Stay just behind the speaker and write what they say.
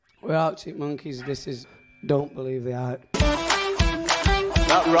We're Arctic Monkeys. This is Don't Believe the Hype.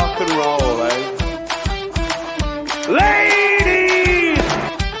 That rock and roll, eh? Ladies!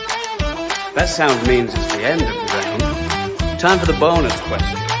 That sound means it's the end of the round. Time for the bonus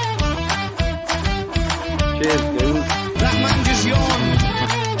question. Cheers, dude. That man just yawned.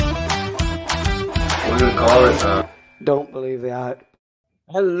 We're going to call it Don't Believe the Hype.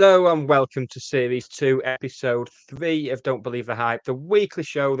 Hello and welcome to Series 2, Episode 3 of Don't Believe the Hype, the weekly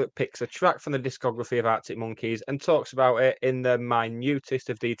show that picks a track from the discography of Arctic Monkeys and talks about it in the minutest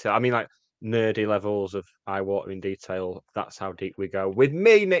of detail. I mean, like nerdy levels of eye-watering detail. That's how deep we go. With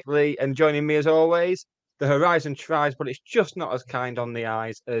me, Nick Lee, and joining me as always, the horizon tries, but it's just not as kind on the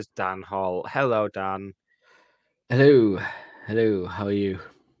eyes as Dan Hall. Hello, Dan. Hello, how are you?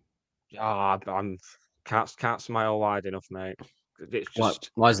 I'm can't smile wide enough, mate. It's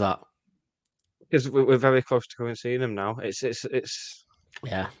just Why is that? because we're very close to going and seeing them now. It's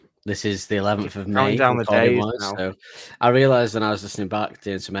Yeah, this is the 11th of counting May. down the days recording-wise, now. So I realised when I was listening back,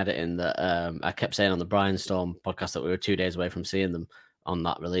 doing some editing, that I kept saying on the Brian Storm podcast that we were 2 days away from seeing them on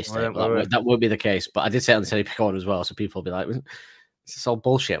that release Oh, date. yeah, But we were. that won't be the case. But I did say it on the Teddy Pickard as well, so people will be like, "This is all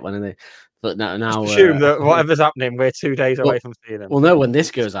bullshit." When are they? But now assume that whatever's happening, we're 2 days away from seeing them. Well, no, when this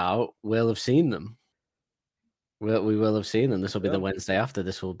goes out, we'll have seen them. We will have seen them. This will be the Wednesday after.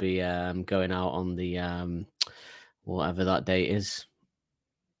 This will be going out on the whatever that date is.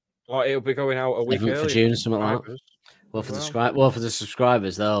 Or it'll be going out a week 11th early. of June, something like that. Subscribers. Well, for the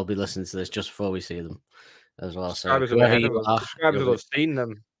subscribers, they'll be listening to this just before we see them as well. So Subscribers, whoever will, you are, subscribers will have seen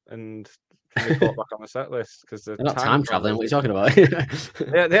them and can report back on the set list because they're they're not time traveling. What are you talking about? Yeah,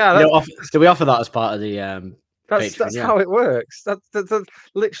 do we offer that as part of the that's Patreon? Yeah. how it works. That's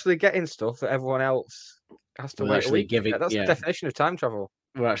literally getting stuff that everyone else has to We're wait a actually week to giving- get. That's yeah. the definition of time travel.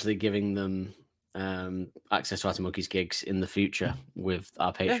 We're actually giving them access to Arctic Monkeys gigs in the future with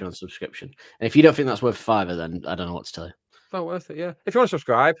our Patreon subscription. And if you don't think that's worth $5, then I don't know what to tell you. Not worth it, yeah. If you want to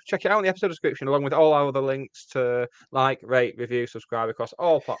subscribe, check it out in the episode description, along with all our other links to like, rate, review, subscribe across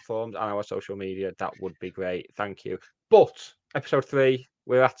all platforms and our social media. That would be great. Thank you. But episode 3,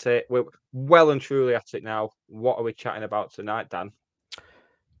 we're at it. We're well and truly at it now. What are we chatting about tonight, Dan?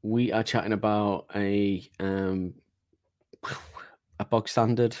 We are chatting about a bog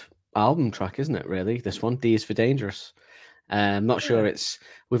standard album track, isn't it? Really, this one, D is for Dangerous. Not sure it's.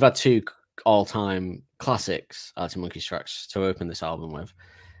 We've had 2 all-time classics Arctic Monkeys tracks to open this album with,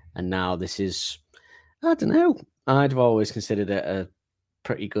 and now this is. I don't know. I'd have always considered it a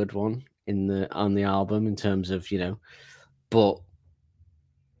pretty good one on the album in terms of but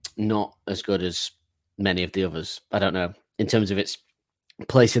not as good as many of the others. I don't know in terms of its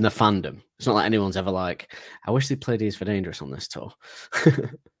place in the fandom. It's not like anyone's ever like, I wish they played D's for Dangerous on this tour.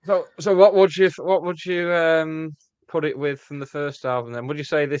 So what would you put it with from the first album? Then would you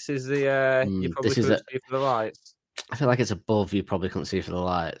say this is the you probably this is couldn't see for the lights? I feel like it's above You Probably Couldn't See for the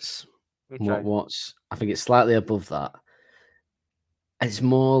Lights. Okay. I think it's slightly above that. It's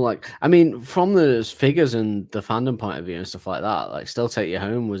more like, I mean, from the figures and the fandom point of view and stuff like that, like Still Take You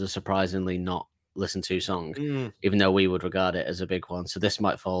Home was a surprisingly not listened to song, even though we would regard it as a big one. So this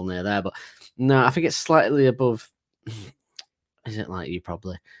might fall near there, but no, I think it's slightly above. Is it like You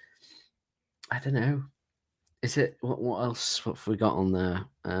Probably? I don't know. Is it what else? What have we got on there?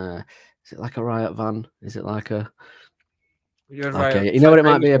 Is it like a Riot Van? Is it like a? Okay, you know what it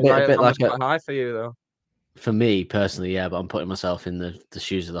might be a bit like a. High for you though. For me personally, yeah, but I'm putting myself in the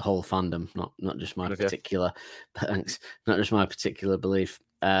shoes of the whole fandom, not just my particular. Thanks, not just my particular belief.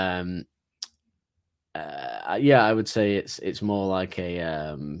 Yeah, I would say it's more like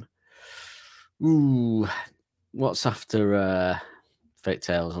a. What's after Fake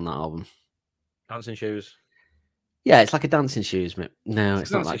Tales on that album? Dancing Shoes. Yeah, it's like a Dancing Shoes. No,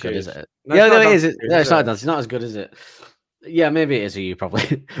 it's not that good, is it? No, Yeah, no, it is. Dancing No, it's Shoes, not dancing. It's not as good as it. Yeah, maybe it is. You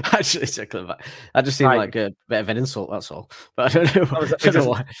probably actually circling back. That just seemed like a bit of an insult. That's all. But I don't know. I don't know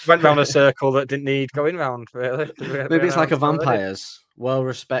why. Went round a circle that didn't need going round. Really. Maybe it's like a Vampires, well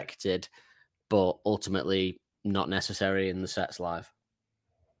respected, but ultimately not necessary in the sets live.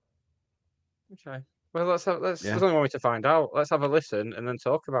 Okay. Well, there's only one way to find out. Let's have a listen and then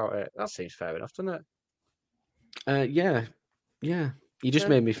talk about it. That seems fair enough, doesn't it? Yeah. You just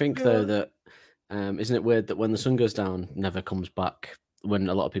made me think though that isn't it weird that When the Sun Goes Down never comes back? When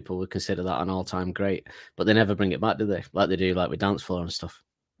a lot of people would consider that an all-time great, but they never bring it back, do they? Like they do, like with Dance Floor and stuff.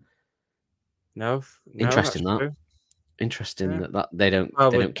 No. Interesting that's that. true. Interesting that they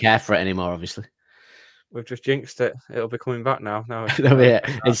don't care for it anymore. Obviously, we've just jinxed it. It'll be coming back now.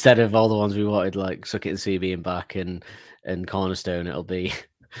 Instead of all the ones we wanted, like Suck It and See being back and Cornerstone, it'll be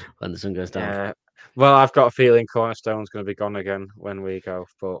When the Sun Goes Down. Yeah. Well, I've got a feeling Cornerstone's going to be gone again when we go,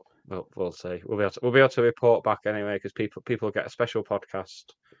 but we'll see. We'll be able to report back anyway because people get a special podcast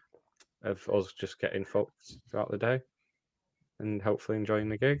of us just getting fucked throughout the day and hopefully enjoying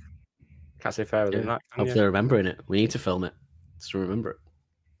the gig. Can't say fairer than that. Can Hopefully you? remembering it. We need to film it to remember it.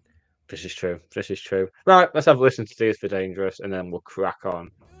 This is true. This is true. Right, let's have a listen to These for Dangerous and then we'll crack on.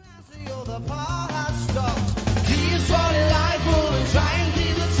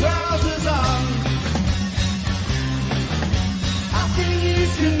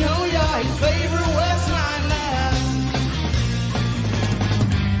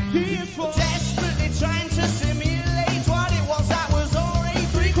 Desperately trying to simulate what it was that was already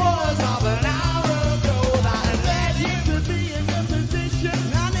 3/4 of an hour ago that had led you to be in the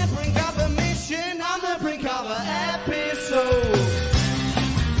position on the brink of a mission, on the brink of an episode.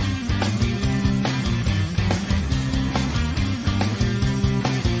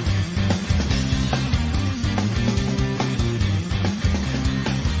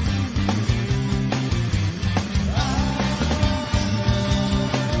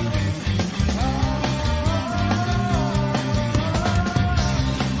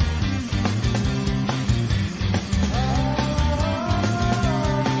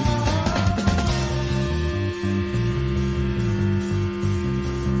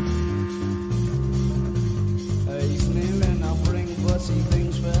 He's kneeling up ring, but he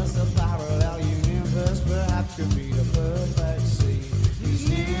thinks first a parallel universe perhaps could be the perfect scene. He's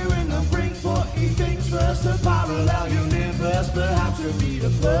nearing the brink, but he thinks first a parallel universe perhaps could be the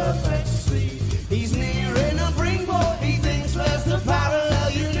perfect scene. He's nearing the brink, but he thinks first a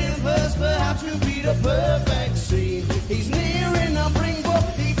parallel universe perhaps could be the perfect scene. He's nearing the brink, but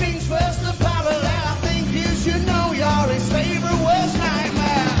he thinks first a parallel. I think you should know you're his favorite worst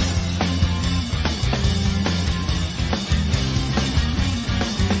nightmare.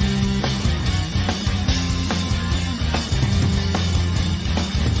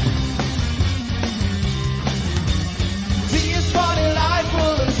 See his body light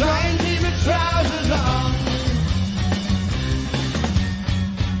full and trying to keep his trousers on.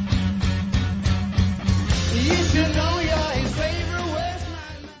 You should know you're his favorite worst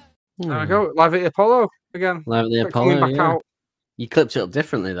nightmare. There we go. Live at the Apollo again. Live at the Like, coming Apollo. back Yeah. out. You clipped it up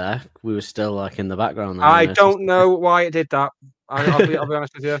differently there. We were still like in the background. There, I you know, don't know why it did that. I'll be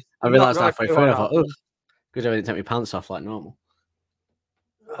honest with you. I I'm realised not halfway really through. sure I thought, why oh, good job I didn't take my pants off like normal.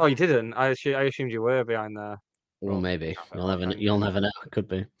 that- Oh, you didn't? I assumed you were behind there. Well, maybe Traffic you'll never. light, You'll never know. It could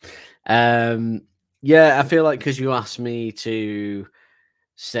be. Yeah, I feel like because you asked me to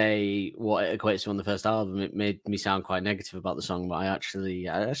say what it equates to on the first album, it made me sound quite negative about the song. But I actually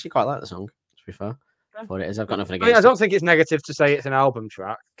quite like the song. To be fair, Yeah. for what it is, I've got nothing I against. don't think it's negative to say it's an album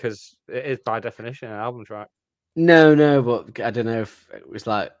track because it is by definition an album track. No, but I don't know if it was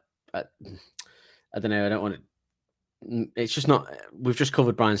like I don't know. I don't want to. It's just not. We've just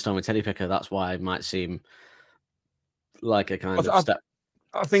covered Brian Stone with Teddy Picker. That's why it might seem like a kind of step.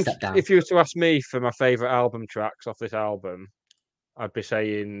 I think Step down. if you were to ask me for my favourite album tracks off this album, I'd be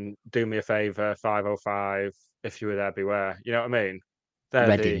saying "Do Me a Favor," 505, "If You Were There, Beware." You know what I mean? They're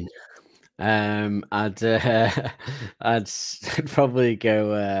Reading. I'd probably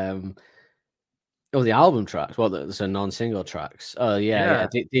go. The album tracks. Well, so non-single tracks. Oh yeah.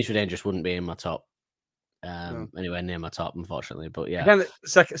 These Were Dangerous wouldn't be in my top. Anywhere near my top, unfortunately. But yeah, Again,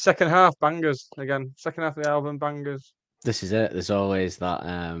 second half bangers. Again, second half of the album bangers. this is it. There's always that.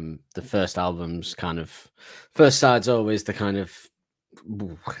 The first album's kind of first side's always the kind of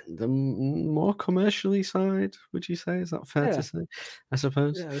the more commercially side. Would you say? Is that fair Yeah. to say? I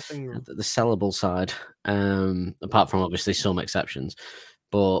suppose. Yeah, the single. The sellable side, apart from obviously some exceptions,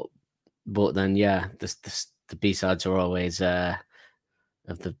 but then yeah, the B sides are always of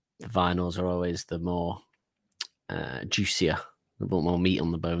the vinyls are always the more juicier, a bit more meat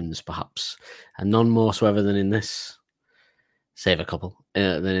on the bones, perhaps, and none more so ever than in this. Save a couple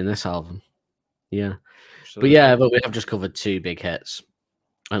than in this album, yeah. But yeah, but we have just covered two big hits,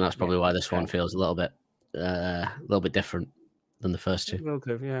 and that's probably why this one feels a little bit different than the first two. It will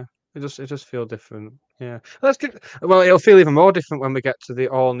do, yeah. It just feel different. Yeah. Let's get well, it'll feel even more different when we get to the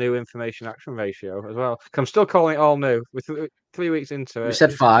all new information action ratio as well. 'Cause I'm still calling it all new. We're 3 weeks into it. We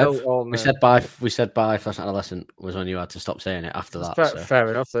said it's 5. still all We new. said by First Adolescent was when you had to stop saying it after that. That's fair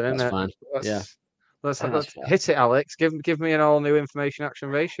enough then, isn't that's it? fine. Yeah. Let's That's fair. hit it, Alex. Give me an all new information action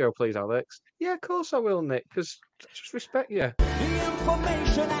ratio, please, Alex. Yeah, of course I will, Nick, because I just respect you. The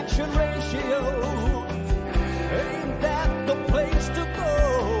information action ratio ain't that the place to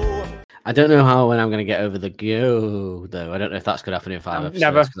go? I don't know how when I'm going to get over the go though. I don't know if that's going to happen in 5 episodes.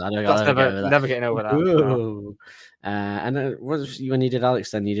 Never. 'cause I don't, That's I don't get over that. never getting over that. No. Go. And when you did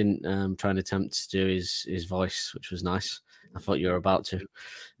Alex, then you didn't try and attempt to do his voice, which was nice. I thought you were about to.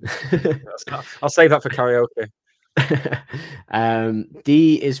 I'll save that for karaoke.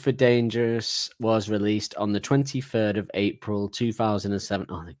 D is for Dangerous was released on the 23rd of April 2007.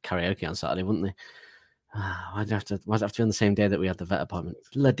 Oh, the karaoke on Saturday, wouldn't they? Why'd it have to be on the same day that we had the vet appointment?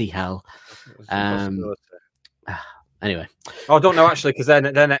 Bloody hell. Anyway. Oh, I don't know actually, because their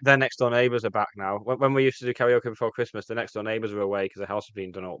next door neighbours are back now. When we used to do karaoke before Christmas, the next door neighbours were away because the house was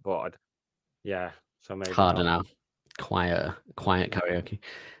being done up. But so maybe harder now. Quiet karaoke.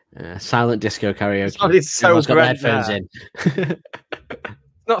 Silent disco karaoke. It's so Everyone's got their great headphones there. in.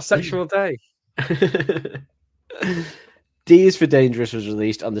 It's not a sexual day. D is for Dangerous was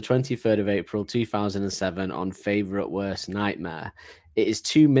released on the 23rd of April 2007 on Favourite Worst Nightmare. It is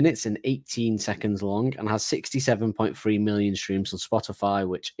 2 minutes and 18 seconds long and has 67.3 million streams on Spotify,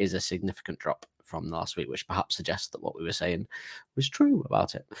 which is a significant drop from last week, which perhaps suggests that what we were saying was true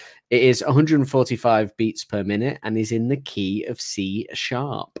about it. It is 145 beats per minute and is in the key of C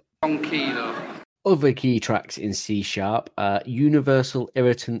sharp. Wrong key though. Other key tracks in C sharp are Universal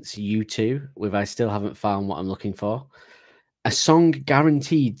Irritants U2, with I still haven't found what I'm looking for. A song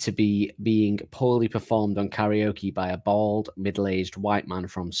guaranteed to be being poorly performed on karaoke by a bald, middle-aged white man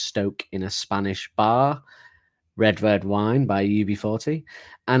from Stoke in a Spanish bar. Red Red Wine by UB40.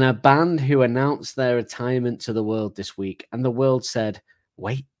 And a band who announced their retirement to the world this week. And the world said,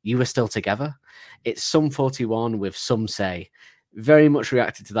 wait, you were still together? It's Sum 41 with Some Say. Very much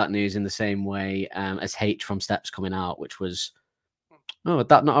reacted to that news in the same way as H from Steps coming out, which was, oh, had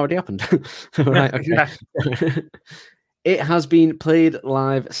that not already happened? Right, okay. It has been played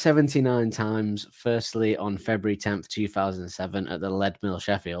live 79 times, firstly on February 10th, 2007 at the Lead Mill,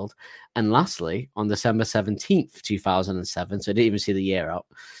 Sheffield, and lastly on December 17th, 2007, so I didn't even see the year out,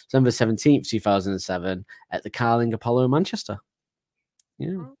 December 17th, 2007 at the Carling Apollo, Manchester.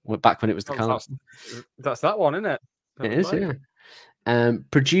 Yeah, back when it was the Carling. That's that one, isn't it? It is, yeah.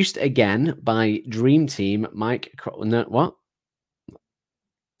 Produced again by Dream Team, Mike... No, what?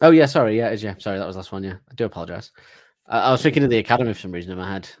 Oh, yeah, sorry, yeah, it is, yeah. Sorry, that was the last one, yeah. I do apologise. I was thinking of the Academy for some reason in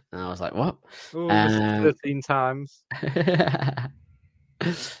my head, and I was like, "What?" Ooh, 13 times. It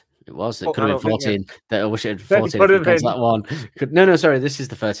was. It could have been 14. I wish it had 14. Could have been that one. No, sorry. This is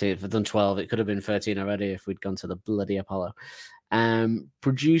the 13th. I've done 12. It could have been 13 already if we'd gone to the bloody Apollo.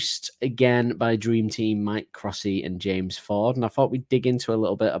 Produced again by Dream Team, Mike Crossy and James Ford, and I thought we'd dig into a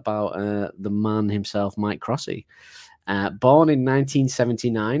little bit about the man himself, Mike Crossy. Born in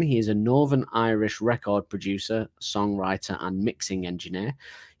 1979, he is a Northern Irish record producer, songwriter, and mixing engineer.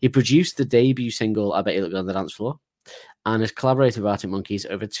 He produced the debut single, I Bet You Look Good on the Dance Floor, and has collaborated with Arctic Monkeys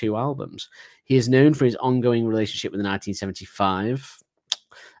over 2 albums. He is known for his ongoing relationship with the 1975,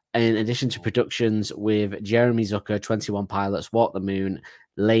 in addition to productions with Jeremy Zucker, 21 Pilots, Walk the Moon,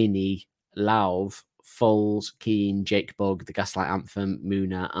 Laney, Lauv, Foles, Keane, Jake Bugg, The Gaslight Anthem,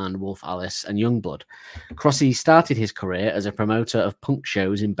 Moona, and Wolf Alice, and Youngblood. Crossy started his career as a promoter of punk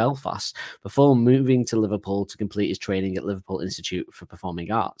shows in Belfast before moving to Liverpool to complete his training at Liverpool Institute for Performing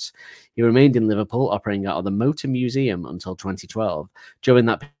Arts. He remained in Liverpool, operating out of the Motor Museum until 2012. During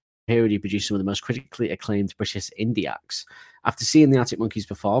that period, he produced some of the most critically acclaimed British indie acts. After seeing the Arctic Monkeys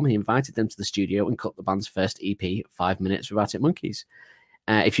perform, he invited them to the studio and cut the band's first EP, 5 Minutes with Arctic Monkeys.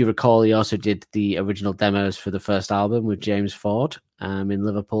 If you recall, he also did the original demos for the first album with James Ford in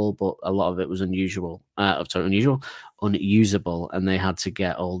Liverpool, but a lot of it was unusable, and they had to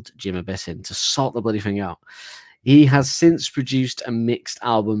get old Jim Abyss in to sort the bloody thing out. He has since produced and mixed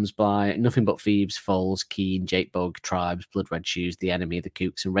albums by Nothing But Thieves, Foles, Keane, Jake Bugg, Tribes, Blood Red Shoes, The Enemy, The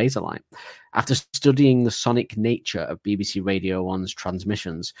Kooks, and Razorlight. After studying the sonic nature of BBC Radio 1's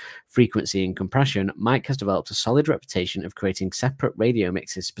transmissions, frequency, and compression, Mike has developed a solid reputation of creating separate radio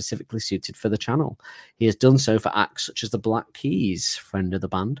mixes specifically suited for the channel. He has done so for acts such as the Black Keys, friend of the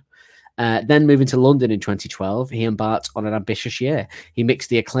band. Then moving to London in 2012, he embarked on an ambitious year. He mixed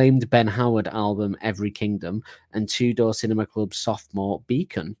the acclaimed Ben Howard album Every Kingdom and Two Door Cinema Club's sophomore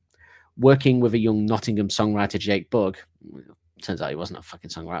Beacon. Working with a young Nottingham songwriter, Jake Bugg, turns out he wasn't a fucking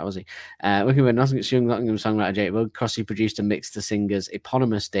songwriter, was he? Working with young Nottingham songwriter Jake Bugg, Crossy produced and mixed the singer's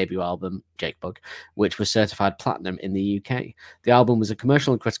eponymous debut album, Jake Bugg, which was certified platinum in the UK. The album was a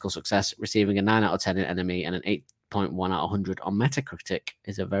commercial and critical success, receiving a 9 out of 10 in NME and an 8.1 out of 100 on Metacritic.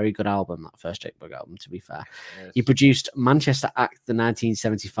 Is a very good album, that first Jake Bugg album, to be fair. Yes. He produced Manchester Act, the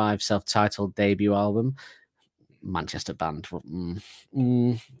 1975 self-titled debut album. Manchester band,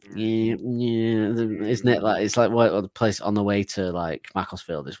 isn't it? Like it's like what the place on the way to like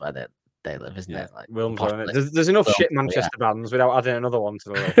Macclesfield is where they live, isn't Yeah, it? Like Wilmslow. Apocalypse. There's enough shit Wilmslow, Manchester bands without adding another one to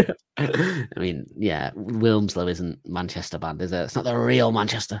the list. I mean, yeah, Wilmslow isn't Manchester band, is it? It's not the real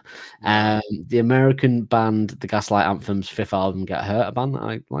Manchester. The American band, the Gaslight Anthem's fifth album, Get Hurt, a band that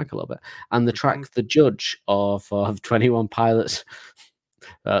I like a little bit, and the track "The Judge" of 21 Pilots.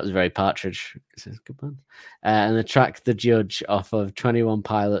 That was very Partridge. It's a good band. And the track "The Judge" off of 21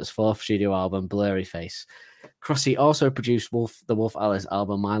 Pilots' fourth studio album, Blurry Face. Crossy also produced the Wolf Alice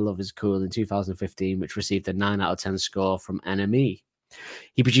album My Love Is Cool in 2015, which received a 9 out of 10 score from NME.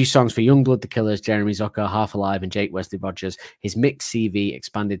 He produced songs for Youngblood, The Killers, Jeremy Zucker, Half Alive, and Jake Wesley Rogers. His mixed CV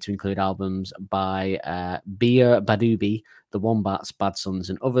expanded to include albums by Bia Badubi, The Wombats, Bad Sons,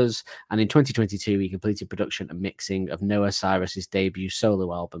 and others. And in 2022, he completed production and mixing of Noah Cyrus's debut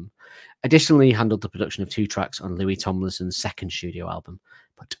solo album. Additionally, he handled the production of 2 tracks on Louis Tomlinson's second studio album.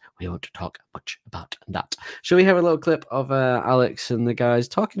 But we won't talk much about that. Shall we have a little clip of Alex and the guys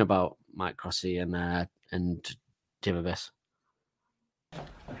talking about Mike Crossy and Jim Abyss?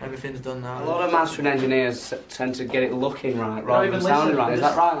 Everything's done now. A lot of mastering engineers tend to get it looking right rather than sounding right. Is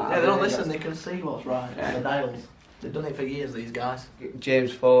that right? Yeah, they don't listen. They can see what's right. Yeah. The dials. They've done it for years. These guys.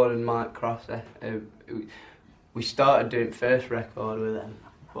 James Ford and Mike Crossy. We started doing first record with them,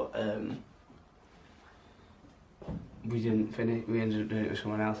 but we didn't finish. We ended up doing it with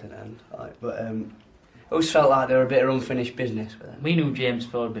someone else in the end. I always felt like they were a bit of unfinished business with them. We knew James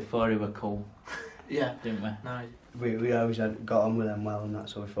Ford before he were cool, Yeah, didn't we? no. We always got on with them well, and that,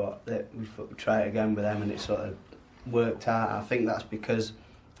 so we thought that we'd try it again with them, and it sort of worked out. I think that's because,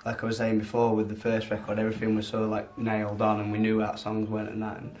 like I was saying before, with the first record, everything was so like nailed on, and we knew how songs went and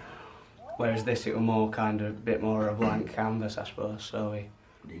that. And whereas this, it was more kind of a bit more of a blank canvas, I suppose. So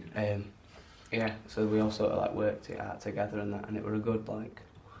so we all sort of like worked it out together and that, and it was a good like,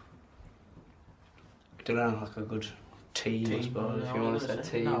 I don't know, like a good team I suppose, if you want to say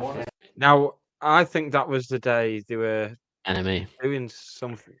team. Yeah. Now, I think that was the day they were NME. doing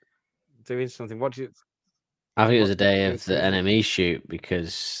something. What do you? I think it was a day of the NME shoot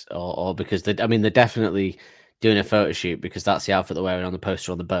because they're definitely doing a photo shoot because that's the outfit they're wearing on the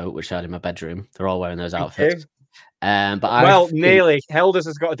poster on the boat, which I had in my bedroom. They're all wearing those outfits. Nearly. Helders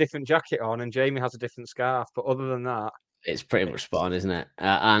has got a different jacket on, and Jamie has a different scarf. But other than that, it's pretty much spot on, isn't it?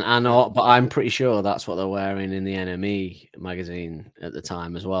 But I'm pretty sure that's what they're wearing in the NME magazine at the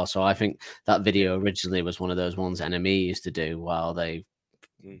time as well. So I think that video originally was one of those ones NME used to do while they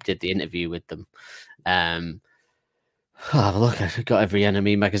did the interview with them. I'll have a look. I've got every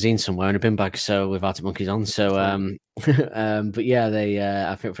NME magazine somewhere in a bin bag, so with Arctic Monkeys on. So, but yeah,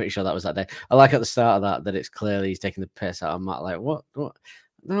 I think pretty sure that was that day. I like at the start of that it's clearly he's taking the piss out of Matt. Like, what?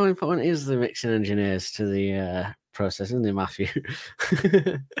 How important is the mixing engineers to the process, isn't it, Matthew?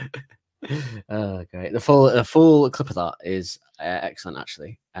 Oh, great. The full clip of that is excellent,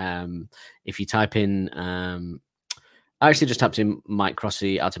 actually. If you type in, I actually just typed in Mike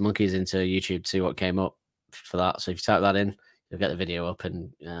Crossy Arctic Monkeys into YouTube to see what came up for that. So if you type that in, you'll get the video up and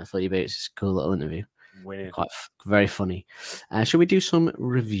fill your boots. It's a cool little interview. Weird. Quite very funny. Shall we do some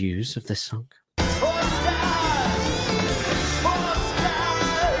reviews of this song?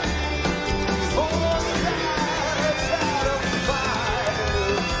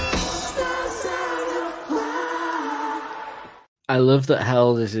 I love that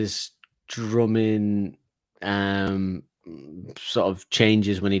Helders' drumming sort of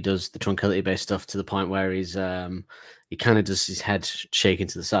changes when he does the Tranquility based stuff to the point where he's he kind of does his head shaking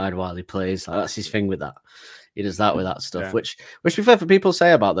to the side while he plays. Like, that's his thing with that. He does that with that stuff, yeah. which to be fair for people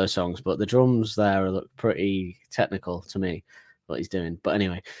say about those songs, but the drums there look pretty technical to me, what he's doing. But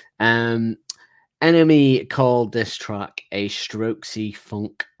anyway, NME called this track a strokesy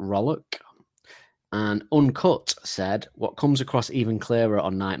funk rollock. And Uncut said, what comes across even clearer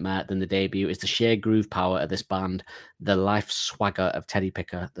on Nightmare than the debut is the sheer groove power of this band, the life swagger of Teddy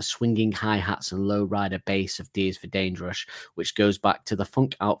Picker, the swinging hi-hats and low-rider bass of D is for Dangerous, which goes back to the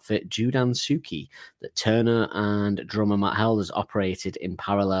funk outfit Judan Suki that Turner and drummer Matt Helders operated in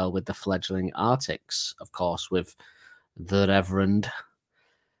parallel with the fledgling Arctics, of course, with the Reverend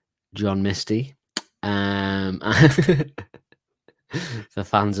John Misty. For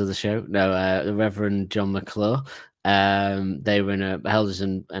fans of the show, the Reverend John McClure. They were in Helders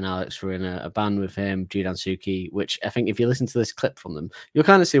and Alex were in a band with him, Judan Suki, which I think if you listen to this clip from them, you'll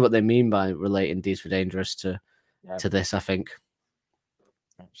kind of see what they mean by relating D's for Dangerous to this, I think.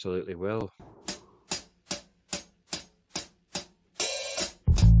 Absolutely will.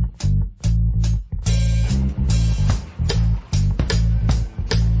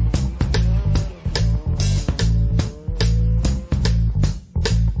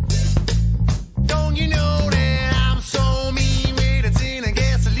 Don't you know that I'm so mean with a tin of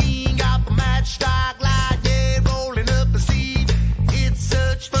gasoline? Got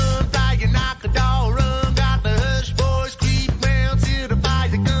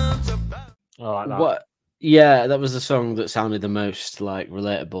that. What? Yeah, that was the song that sounded the most like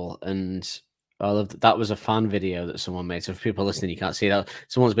relatable, and I loved that. Was a fan video that someone made. So for people listening, you can't see that.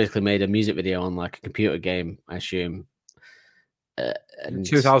 Someone's basically made a music video on like a computer game, I assume. And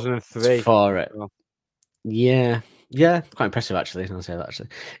 2003. for it. Well, Yeah, quite impressive actually. I'll say that actually.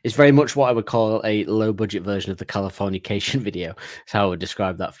 It's very much what I would call a low budget version of the Californication video. That's how I would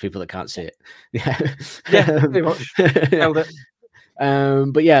describe that for people that can't see it. Yeah, pretty much. Nailed it.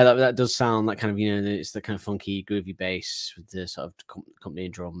 But yeah, that does sound like kind of, it's the kind of funky, groovy bass with the sort of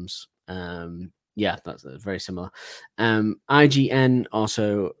accompanying drums. Yeah, that's very similar. IGN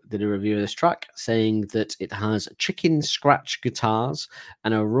also did a review of this track, saying that it has chicken scratch guitars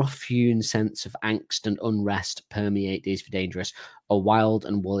and a rough-hewn sense of angst and unrest permeate Days for Dangerous, a wild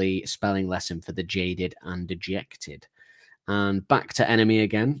and woolly spelling lesson for the jaded and dejected. And back to Enemy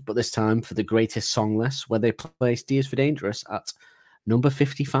again, but this time for the greatest song list, where they placed Days for Dangerous at number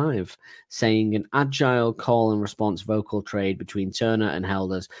 55, saying an agile call and response vocal trade between Turner and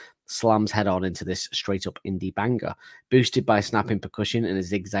Helders slams head on into this straight up indie banger. Boosted by snapping percussion and a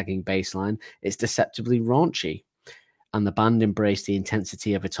zigzagging bass line, it's deceptively raunchy, and the band embraced the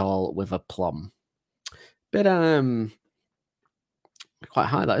intensity of it all with aplomb. Bit quite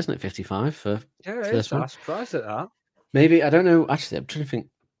high, that, isn't it? 55 for Yeah, I'm surprised at that. Maybe, I don't know. Actually, I'm trying to think.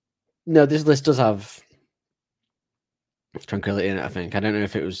 No, this list does have Tranquility in it, I think. I don't know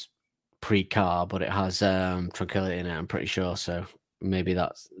if it was pre-car, but it has Tranquility in it, I'm pretty sure. So maybe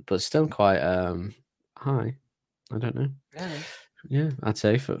that's, but still quite high. I don't know. Yeah, I'd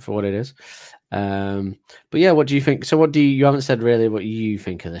say for what it is. But yeah, what do you think? So what you haven't said really what you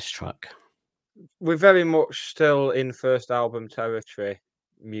think of this track? We're very much still in first album territory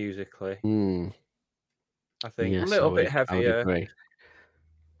musically. I think Yes, a little bit I would heavier. agree.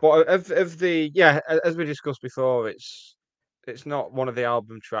 But as we discussed before, it's not one of the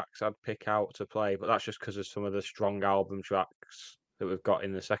album tracks I'd pick out to play, but that's just because of some of the strong album tracks that we've got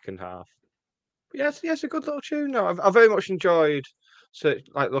in the second half. But yes, a good little tune. No, I've very much enjoyed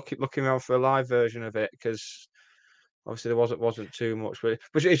looking around for a live version of it, because obviously there wasn't too much, but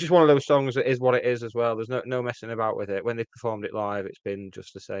it's just one of those songs that is what it is as well. There's no messing about with it. When they performed it live, it's been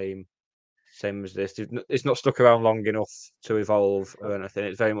just the same as this. It's not stuck around long enough to evolve or anything.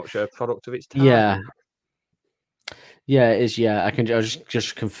 It's very much a product of its time. Yeah, it is. Yeah, I'll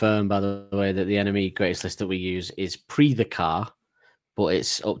just confirm, by the way, that the Enemy greatest list that we use is pre the car, but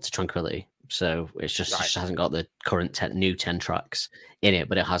it's up to Tranquility. So it's just, it hasn't got the current new 10 tracks in it,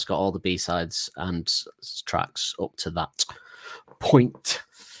 but it has got all the B-sides and tracks up to that point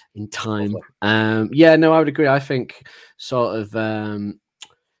in time. Yeah, no, I would agree. I think sort of,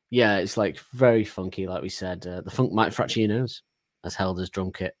 yeah, it's like very funky, like we said. The funk might fracture your nose, as Helder's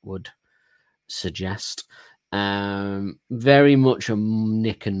drum kit would suggest. Very much a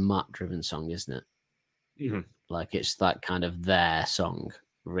Nick and Matt driven song, isn't it? Mm-hmm. Like it's that kind of their song,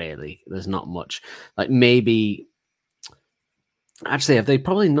 really. There's not much. Like maybe, actually, have they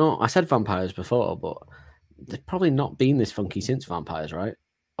probably not? I said Vampires before, but they've probably not been this funky since Vampires, right?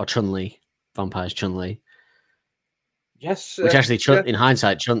 Or Chun-Li, Vampires Chun-Li. Yes. Which actually, in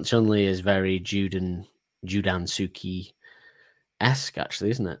hindsight, Chun-Li is very Judan Suki-esque,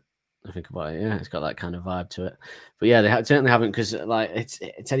 actually, isn't it? I think about it. Yeah, it's got that kind of vibe to it. But yeah, they certainly haven't, because like it's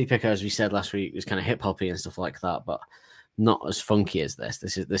Teddy Picker, as we said last week, was kind of hip hoppy and stuff like that, but not as funky as this.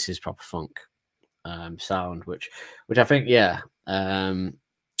 This is proper funk sound, which I think, yeah,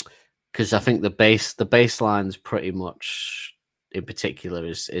 because I think the bass line's pretty much in particular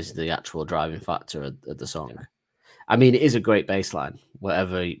is the actual driving factor of the song. Yeah. I mean, it is a great bass line.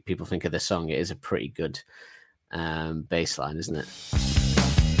 Whatever people think of this song, it is a pretty good bass line, isn't it?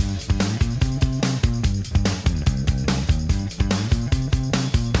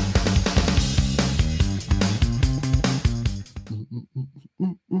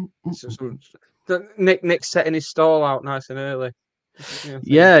 Nick's setting his stall out nice and early.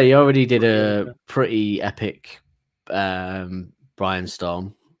 Yeah, he already did a pretty epic Brian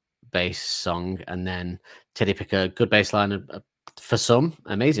Storm bass song, and then Teddy Picker, good bass line for some,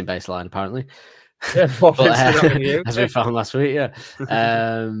 amazing bass line apparently. Yeah, as we found last week, yeah.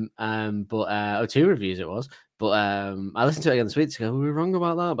 But 2 reviews it was. But I listened to it again this week to go, we were wrong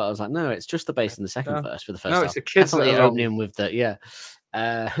about that. But I was like, no, it's just the bass in the second verse for the first. No, it's the kids that are opening with the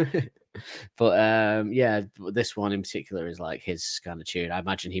yeah, this one in particular is like his kind of tune. I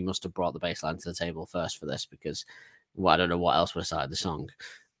imagine he must have brought the bass line to the table first for this, because I don't know what else would have started the song.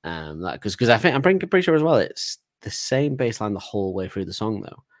 Because I think I'm pretty sure as well, it's the same bass line the whole way through the song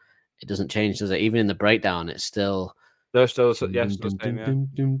though. It doesn't change, does it? Even in the breakdown, it's still. They're still the same, yeah.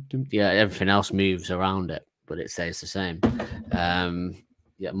 Yeah, everything else moves around it, but it stays the same.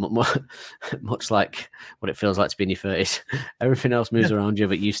 yeah, much like what it feels like to be in your 30s. Everything else moves around you,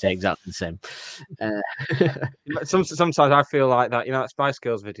 but you stay exactly the same. Sometimes I feel like that. You know, that Spice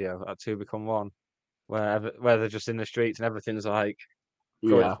Girls video, that Two Become One, where they're just in the streets and everything's like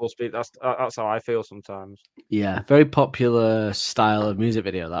going Yeah. at full speed. That's how I feel sometimes. Yeah, very popular style of music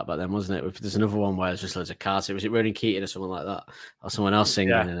video that back then, wasn't it? There's another one where it's just loads of cars. Was it Ronan Keating or someone like that, or someone else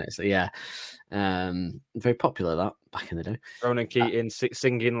singing in it? So yeah, very popular that back in the day. Ronan Keating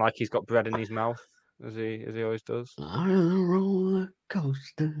singing like he's got bread in his mouth, as he always does. On a roller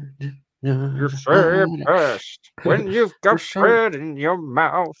coaster. You say it best when you've got bread in your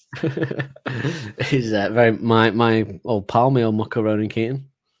mouth. He's very my old pal, my old mucker Ronan Keating.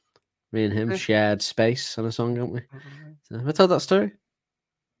 Me and him shared space on a song, haven't we? So, have I told that story?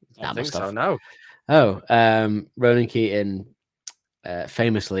 I think so. No. Oh, Ronan Keating,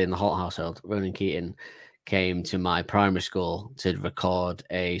 famously in the Holt household, Ronan Keating came to my primary school to record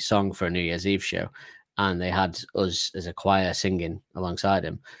a song for a New Year's Eve show, and they had us as a choir singing alongside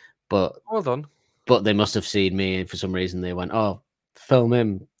him. But well done. But they must have seen me, and for some reason they went, "Oh, film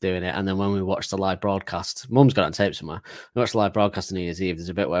him doing it." And then when we watched the live broadcast, Mum's got it on tape somewhere. We watched the live broadcast on New Year's Eve. There's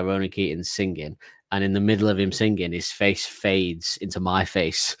a bit where Ronan Keating's singing, and in the middle of him singing, his face fades into my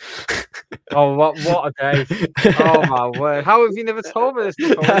face. Oh, what a day! Oh my word! How have you never told me this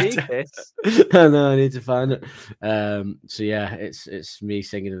before? We need this. I know, I need to find it. So yeah, it's me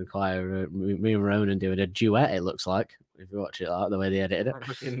singing in the choir, me and Ronan doing a duet. It looks like if you watch it, like the way they edited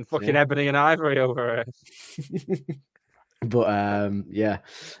it, fucking Ebony and Ivory over it. But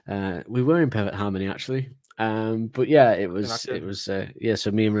we were in perfect harmony actually. But yeah, it was yeah.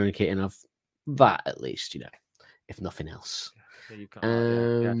 So me and Ronan Keating have that at least, you know, if nothing else.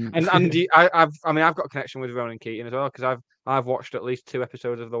 And I've got a connection with Ronan Keating as well because I've watched at least 2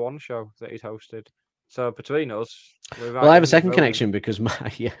 episodes of the One Show that he's hosted. So between us, I have a second connection because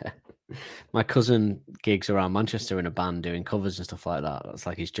my cousin gigs around Manchester in a band doing covers and stuff like that. That's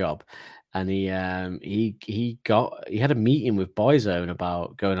like his job, and he had a meeting with Boyzone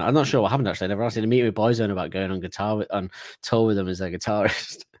about going. I'm not sure what happened actually. I never asked. He had a meeting with Boyzone about going on tour with them as their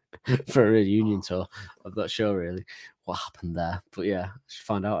guitarist for a reunion tour. I'm not sure really what happened there, but yeah, I should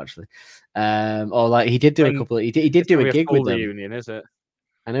find out actually. Or like he did do a couple. He did do a gig with them. Reunion, is it?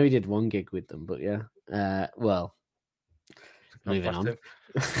 I know he did one gig with them, but yeah. Well, moving on.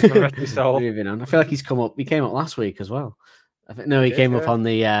 Moving on. I feel like he's come up. He came up last week as well. He came up on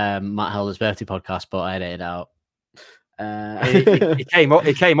the Matt Helder's birthday podcast, but I edited it out. He came up.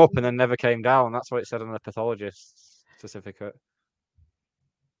 He came up and then never came down. That's what it said on the pathologist certificate.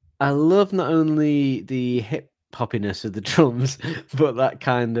 I love not only the hip hoppiness of the drums, but that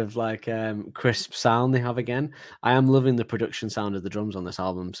kind of like crisp sound they have again. I am loving the production sound of the drums on this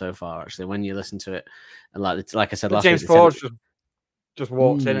album so far. Actually, when you listen to it, and like I said last James week, Ford just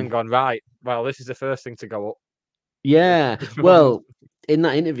walked in and gone, right, well, this is the first thing to go up. Yeah, well, in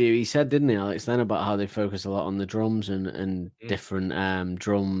that interview, he said, didn't he, Alex, then about how they focus a lot on the drums and different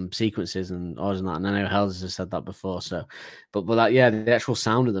drum sequences and odds and that. And I know Helder's has said that before. So, but that, yeah, the actual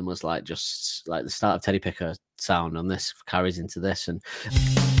sound of them was like just like the start of Teddy Picker sound on this carries into this. And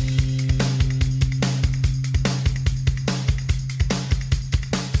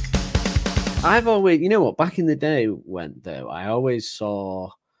I've always, you know what, back in the day I always saw.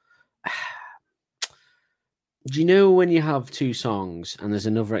 Do you know when you have 2 songs, and there's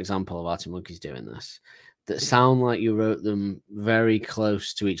another example of Arctic Monkeys doing this, that sound like you wrote them very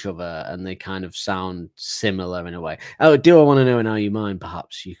close to each other and they kind of sound similar in a way? Oh, Do I Want to Know and How You Mine,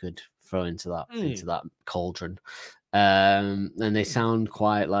 perhaps you could throw into that cauldron. And they sound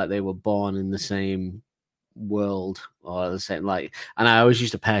quite like they were born in the same world or the same, like, and I always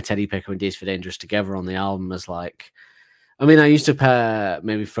used to pair Teddy Picker and D's for Dangerous together on the album as like, I mean, I used to pair,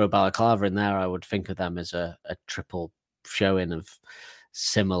 maybe throw Balaclava in there. I would think of them as a triple showing of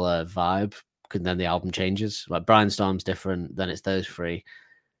similar vibe. Because then the album changes. Like Brainstorm's different. Then it's those 3.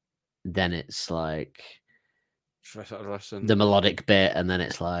 Then it's like the melodic bit, and then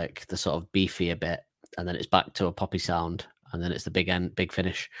it's like the sort of beefier bit, and then it's back to a poppy sound, and then it's the big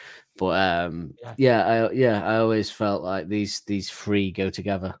finish. But I always felt like these 3 go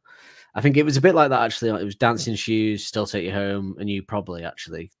together. I think it was a bit like that, actually. It was Dancing Shoes, Still Take You Home, and You Probably,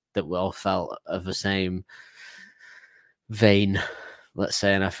 actually, that we all felt of the same vein, let's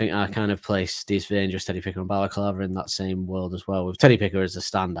say. And I think I kind of placed D's for Dangerous, Teddy Picker, and Balaclava in that same world as well, with Teddy Picker as a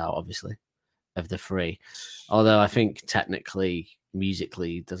standout, obviously, of the 3. Although I think technically,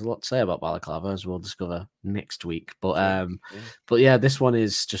 musically, there's a lot to say about Balaclava, as we'll discover next week. But yeah, this one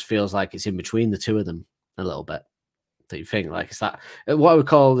just feels like it's in between the 2 of them a little bit. That you think like it's that what I would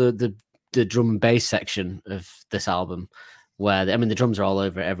call the drum and bass section of this album, where the drums are all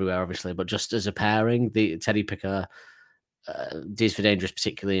over it everywhere, obviously, but just as a pairing, the Teddy Picker, D's for Dangerous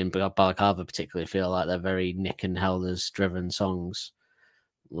particularly, and Balaclava particularly feel like they're very Nick and Helder's driven songs.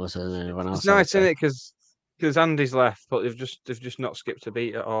 Was there anyone else? It's nice, isn't it? Because Andy's left, but they've just not skipped a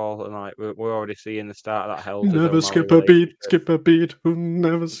beat at all, and like we're already seeing the start of that Helder. Never skip a beat, skip a beat.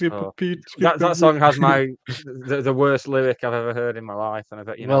 Never skip a beat. That song has the worst lyric I've ever heard in my life, and I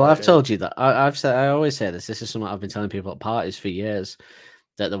bet you know. Well, I've told you that. I always say this. This is something I've been telling people at parties for years.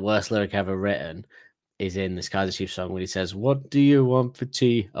 That the worst lyric ever written is in this Kaiser Chiefs song when he says, "What do you want for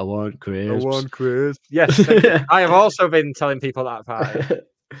tea? I want crisps." I want crisps. Yes, I have also been telling people that at parties.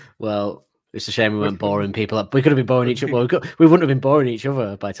 Well, it's a shame we weren't boring people up. We could have been boring each other. Well, we wouldn't have been boring each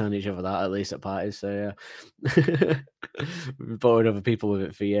other by telling each other that, at least at parties. So yeah, we've been boring other people with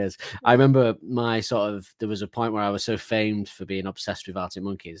it for years. I remember there was a point where I was so famed for being obsessed with Arctic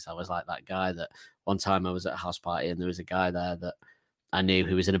Monkeys. I was like that guy that one time I was at a house party and there was a guy there that I knew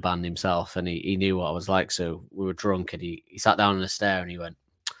who was in a band himself, and he knew what I was like. So we were drunk, and he sat down in a stair and he went,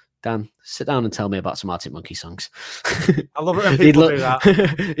 "Dan, sit down and tell me about some Arctic Monkey songs." I love it when people do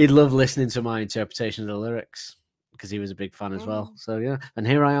that. He'd love listening to my interpretation of the lyrics because he was a big fan as well. So yeah, and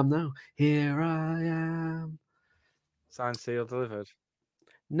here I am now. Here I am. Signed, sealed, delivered.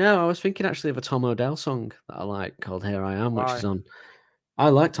 No, I was thinking actually of a Tom Odell song that I like called "Here I Am," which Why? is on. I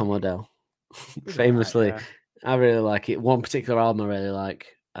like Tom Odell, famously. Right, yeah. I really like it. One particular album I really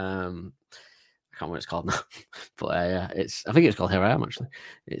like. I can't remember what it's called now, but yeah, I think it's called "Here I Am." Actually,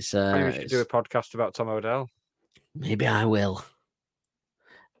 Maybe we should do a podcast about Tom Odell. Maybe I will.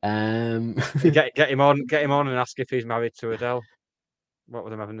 Get him on and ask if he's married to Adele. What with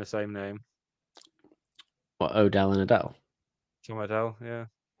them having the same name? What, Odell and Adele? Tom Odell, yeah.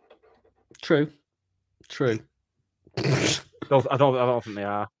 True. I don't think they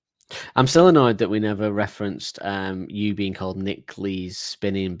are. I'm still annoyed that we never referenced you being called Nick Lee's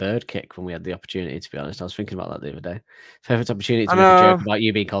spinning bird kick when we had the opportunity, to be honest. I was thinking about that the other day. Perfect opportunity to make a joke about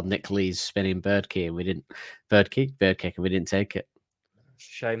you being called Nick Lee's spinning bird kick, and we didn't and we didn't take it. It's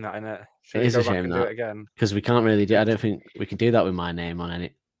a shame that, innit? It is a shame that, again? because we can't really do. I don't think we can do that with my name on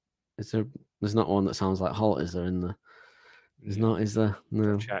any. There's not one that sounds like Holt, is there? In the there's not, is there?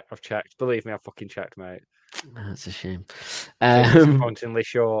 No. I've checked. Believe me, I've fucking checked, mate. That's a shame. Disappointingly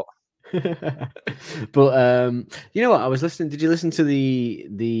short. But you know what? I was listening. Did you listen to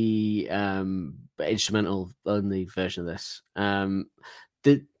the instrumental only version of this?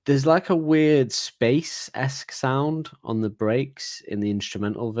 There's like a weird space-esque sound on the breaks in the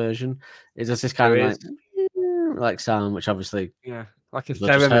instrumental version. It's just this kind of like sound, which obviously like a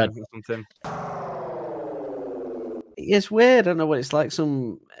theremin or something. It's weird. I don't know what it's like.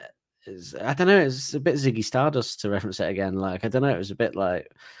 I don't know. It's a bit Ziggy Stardust, to reference it again. Like, I don't know. It was a bit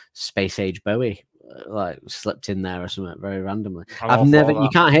like Space Age Bowie, like slipped in there or something very randomly. You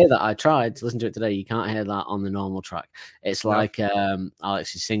can't hear that. I tried to listen to it today. You can't hear that on the normal track. It's like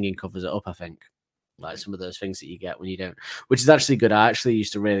Alex's singing covers it up, I think. Like some of those things that you get when you don't, which is actually good. I actually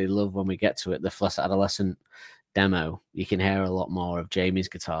used to really love when we get to it, the Fluorescent Adolescent demo. You can hear a lot more of Jamie's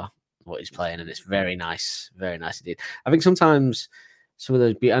guitar, what he's playing, and it's very nice indeed. I think sometimes some of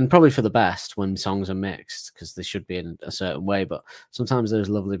those and probably for the best when songs are mixed, because they should be in a certain way, but sometimes those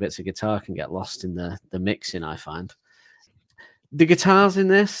lovely bits of guitar can get lost in the mixing, I find. The guitars in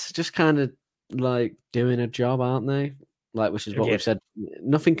this just kind of like doing a job, aren't they? Like, which is what we've said.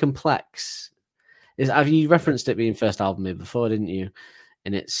 Nothing complex. Have you referenced it being first album made before, didn't you?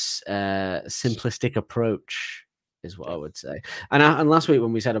 And its simplistic approach is what I would say. And last week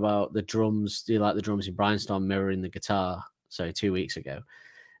when we said about the drums, do you like the drums in Brainstorm mirroring the guitar? Sorry, 2 weeks ago.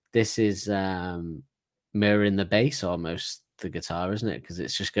 This is mirroring the bass almost, the guitar, isn't it? Because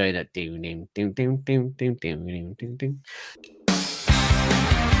it's just going at ding ding ding ding ding ding ding ding ding ding.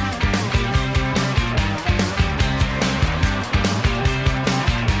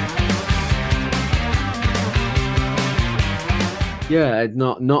 Yeah,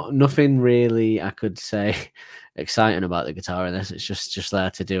 nothing really I could say exciting about the guitar in this. It's just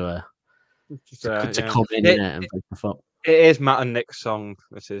there to do to come in it and break the foot. It is Matt and Nick's song.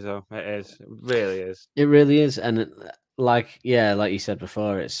 This is, it is. It really is. It really is, and like you said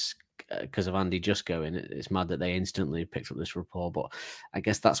before, it's because of Andy just going. It's mad that they instantly picked up this rapport, but I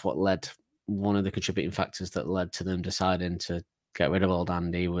guess that's what led. One of the contributing factors that led to them deciding to get rid of old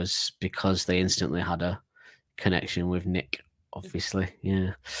Andy was because they instantly had a connection with Nick. Obviously,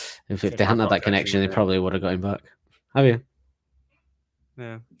 yeah. If they hadn't had that connection, they probably would have got him back. Have you?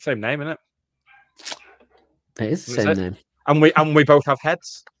 Yeah, same name, isn't it? It is the same name. And we both have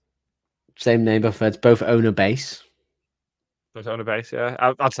heads. Same name, both heads. Both own a bass. Both own a bass, yeah.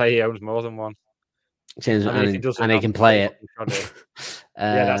 I'd say he owns more than one. James, I mean, if he doesn't, and he I'm can play it. fucking shoddy.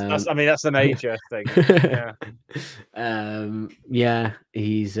 Yeah, that's. I mean, that's the major thing. Yeah. Yeah,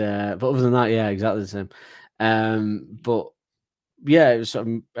 he's. But other than that, yeah, exactly the same. But yeah, it was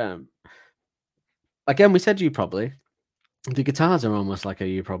again, we said you probably. The guitars are almost like a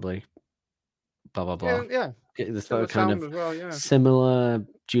you probably. Blah blah blah. Yeah. This Similar kind sound of as well, yeah. similar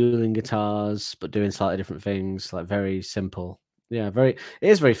dueling guitars, but doing slightly different things. Like very simple. Yeah, it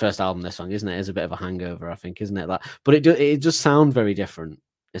is very first album. This song, isn't it? It's a bit of a hangover, I think, isn't it? That, but it does sound very different.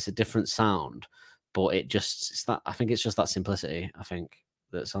 It's a different sound, but it's that. I think it's just that simplicity. I think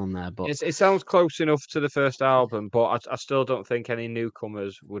that's on there. But It sounds close enough to the first album, but I still don't think any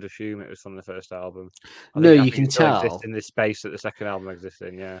newcomers would assume it was from the first album. I think you can it still tell exists in this space that the second album exists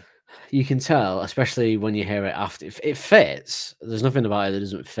in. Yeah. You can tell, especially when you hear it after. It fits. There's nothing about it that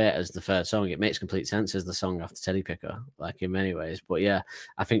doesn't fit as the third song. It makes complete sense as the song after Teddy Picker, like in many ways. But yeah,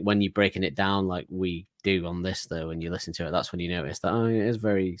 I think when you're breaking it down like we do on this, though, when you listen to it, that's when you notice that it is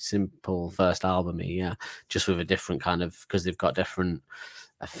very simple first album-y, yeah, just with a different kind of, because they've got different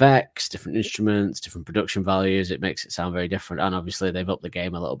effects, different instruments, different production values. It makes it sound very different, and obviously they've upped the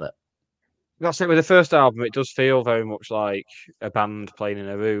game a little bit. That's it. With the first album, it does feel very much like a band playing in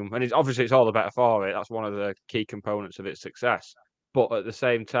a room, and obviously it's all the better for it. That's one of the key components of its success. But at the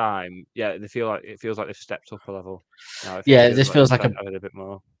same time, yeah, it feels like they've stepped up a level. Yeah, this feels like a bit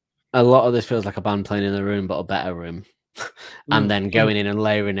more. A lot of this feels like a band playing in a room, but a better room. And then going in and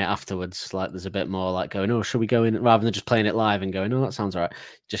layering it afterwards, like there's a bit more like going, oh, should we go in, rather than just playing it live and going, oh, that sounds all right.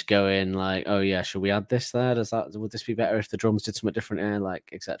 Just go in like, oh yeah, should we add this there? Would this be better if the drums did something different here? Like,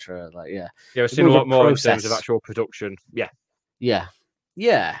 etc. Like, yeah. Yeah, we've seen a lot more in terms of actual production. Yeah. Yeah.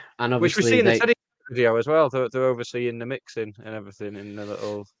 Yeah. And obviously, which we see in the Teddy video as well. They're overseeing the mixing and everything in the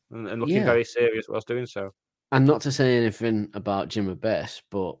little and looking very serious whilst doing so. And not to say anything about Jim Abyss,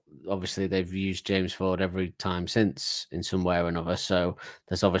 but obviously they've used James Ford every time since in some way or another. So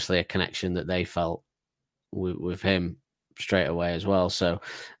there's obviously a connection that they felt with him straight away as well. So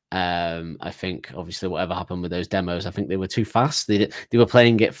I think obviously whatever happened with those demos, I think they were too fast. They were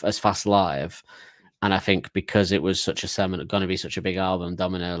playing it as fast live. And I think because it was such a going to be such a big album,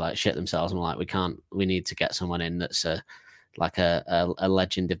 Domino like shit themselves and like, we need to get someone in that's like a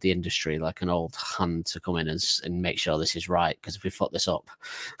legend of the industry, like an old hand to come in and make sure this is right. Because if we fuck this up,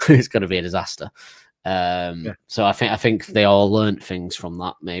 it's going to be a disaster. So I think they all learnt things from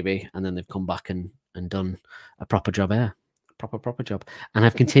that maybe, and then they've come back and done a proper job here, proper job, and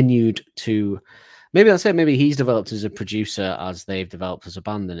have continued to. Maybe that's it. Maybe he's developed as a producer as they've developed as a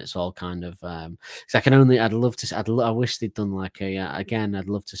band, and it's all kind of. I wish they'd done like I'd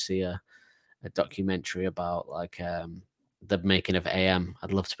love to see a documentary about like the making of AM.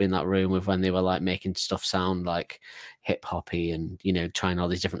 I'd love to be in that room with when they were like making stuff sound like hip hoppy and trying all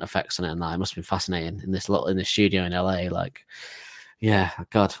these different effects on it, and that it must have been fascinating in this studio in LA. Like, yeah,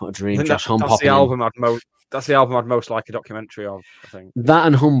 God, what a dream! Josh Homme that's the album That's the album I'd most like a documentary of, I think. That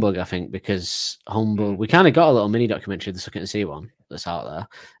and Humbug, I think, because Humbug, we kind of got a little mini documentary, the Suck It and See one that's out there.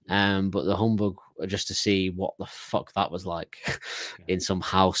 But the Humbug, just to see what the fuck that was like in some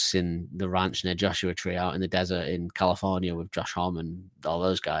house in the ranch near Joshua Tree out in the desert in California with Josh Homme and all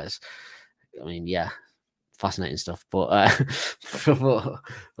those guys. I mean, yeah, fascinating stuff. But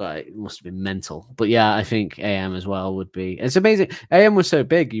like, it must have been mental. But yeah, I think AM as well would be. It's amazing. AM was so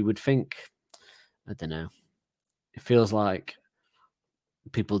big, you would think, I don't know. It feels like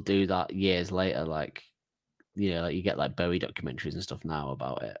people do that years later, like like you get like Bowie documentaries and stuff now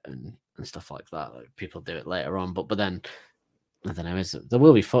about it and stuff like that. Like people do it later on, but then I don't know. There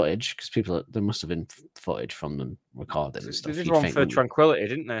will be footage because there must have been footage from them recorded and stuff. They did one for Tranquility,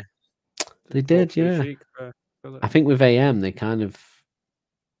 didn't they? They did, yeah. I think with AM they kind of,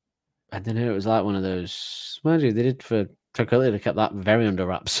 I don't know. It was like one of those. Mind you, they did for Tranquility, they kept that very under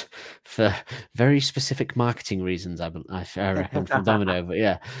wraps for very specific marketing reasons, I reckon, from Domino. But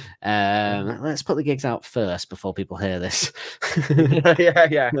yeah, let's put the gigs out first before people hear this.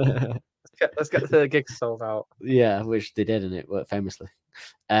 yeah. Let's get the gigs sold out. Yeah, which they did, and it worked famously.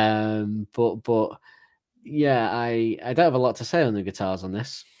 But yeah, I don't have a lot to say on the guitars on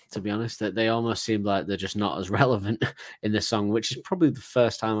this, to be honest. That they almost seem like they're just not as relevant in the song, which is probably the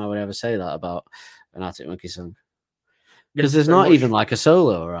first time I would ever say that about an Arctic Monkeys song. Because there's not even like a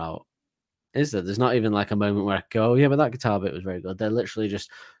solo out, is there? There's not even like a moment where I go, oh, yeah, but that guitar bit was very good. They're literally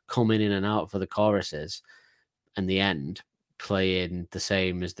just coming in and out for the choruses and the end, playing the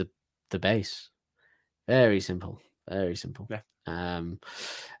same as the bass. Very simple. Very simple. Yeah.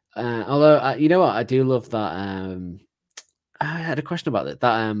 Although, you know what? I do love that. I had a question about it.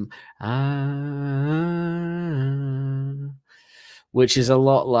 That which is a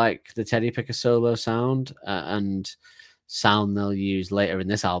lot like the Teddy Picker solo sound and sound they'll use later in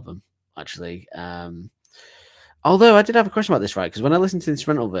this album, actually. Although I did have a question about this, right? Because when I listened to the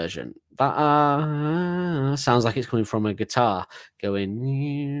instrumental version, that sounds like it's coming from a guitar going.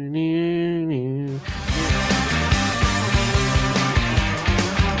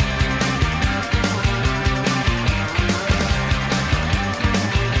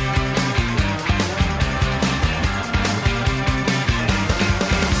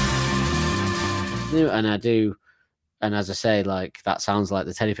 And as I say, like that sounds like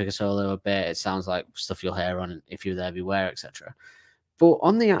the Teddy Picker solo a bit. It sounds like stuff you'll hear on If You Were There Beware, etc. But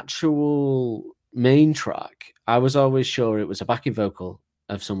on the actual main track, I was always sure it was a backing vocal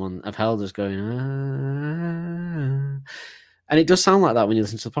of Helder's going, and it does sound like that when you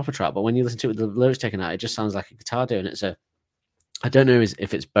listen to the proper track. But when you listen to it with the lyrics taken out, it just sounds like a guitar doing it. So I don't know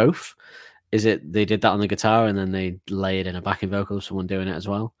if it's both. Is it they did that on the guitar and then they layered in a backing vocal of someone doing it as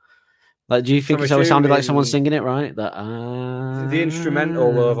well? Like, do you think it always sounded like someone singing it, right? That the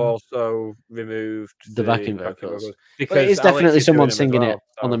instrumental will have also removed the backing vocals. Because it's definitely someone singing it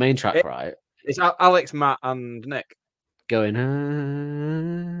on the main track, right? It's Alex, Matt, and Nick going.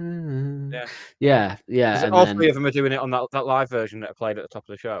 Yeah. And all three of them are doing it on that live version that I played at the top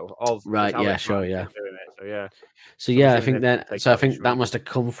of the show. Right? Yeah, sure. Yeah. So I think that must have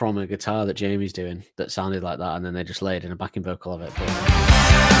come from a guitar that Jamie's doing that sounded like that, and then they just laid in a backing vocal of it.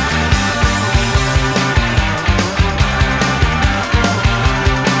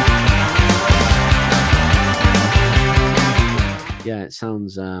 Yeah, it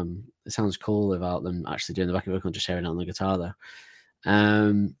sounds cool without them actually doing the backing vocal and just hearing it on the guitar though.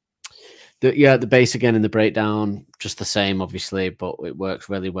 The bass again in the breakdown, just the same obviously, but it works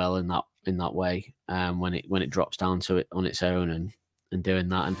really well in that way. When it drops down to it on its own and doing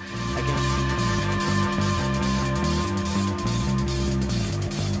that, and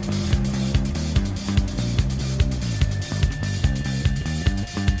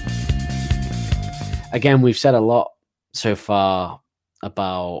again, we've said a lot so far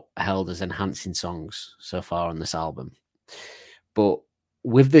about Helder's enhancing songs so far on this album, but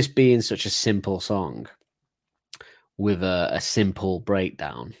with this being such a simple song with a simple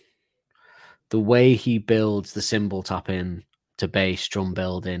breakdown, the way he builds the cymbal tapping to bass drum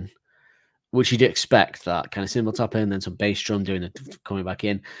building, which you'd expect that kind of cymbal tapping, then some bass drum doing it coming back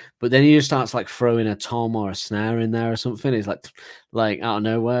in, but then he just starts like throwing a tom or a snare in there or something. It's like out of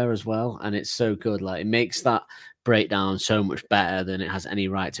nowhere as well, and it's so good. Like it makes that breakdown so much better than it has any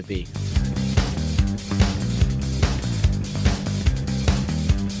right to be.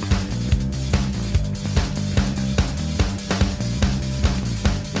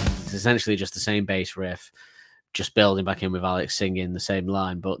 It's essentially just the same bass riff, just building back in with Alex singing the same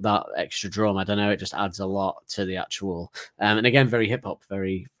line, but that extra drum, I don't know, it just adds a lot to the actual. And again, very hip hop,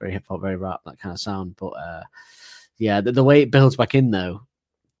 very hip hop, very rap, that kind of sound. But yeah, the way it builds back in though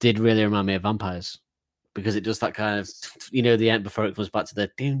did really remind me of Vampires, because it does that kind of, the end before it goes back to the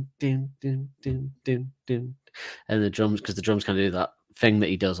doom, doom, doom, doom, doom, doom, and the drums, because the drums kind of do that thing that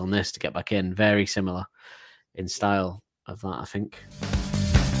he does on this to get back in. Very similar in style of that, I think.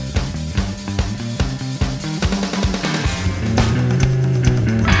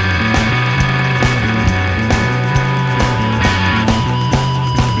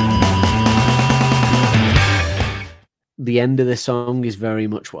 The end of this song is very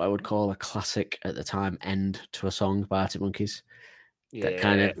much what I would call a classic at the time end to a song by Arctic Monkeys. Yeah, that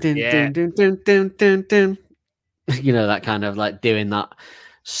kind of dun, dun, dun, dun, dun, dun. That kind of like doing that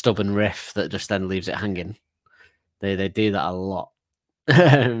stubborn riff that just then leaves it hanging. They do that a lot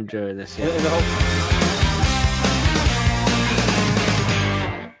during this.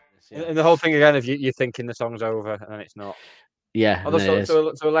 And the whole thing again, if you're thinking the song's over and then it's not. Yeah, although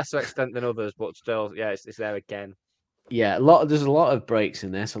to a lesser extent than others, but still, yeah, it's there again. Yeah, there's a lot of breaks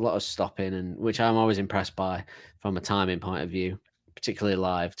in this, a lot of stopping, and which I'm always impressed by from a timing point of view, particularly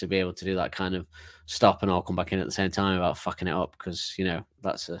live, to be able to do that kind of stop and all come back in at the same time without fucking it up, because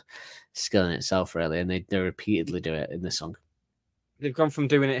that's a skill in itself, really, and they repeatedly do it in this song. They've gone from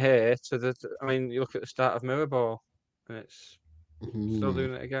doing it here to you look at the start of Mirrorball, and it's still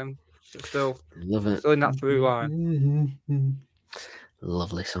doing it again. Still in that through line.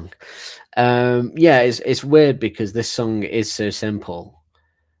 Lovely song. Yeah, it's weird because this song is so simple,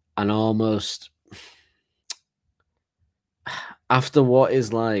 and almost after what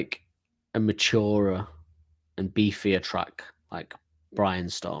is like a maturer and beefier track like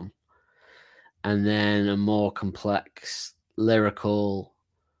Brianstorm, and then a more complex lyrical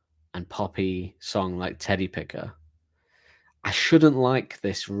and poppy song like Teddy Picker, I shouldn't like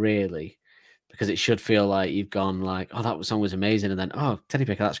this really, because it should feel like you've gone like, oh, that song was amazing, and then oh, Teddy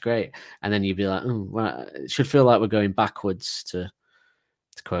Picker, that's great, and then you'd be like, oh, well, it should feel like we're going backwards to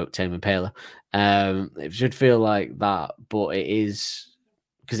quote Tame Impala. It should feel like that, but it is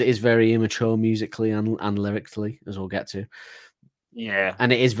because it is very immature musically and lyrically, as we'll get to. Yeah,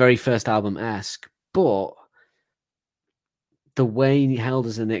 and it is very first album-esque, but the way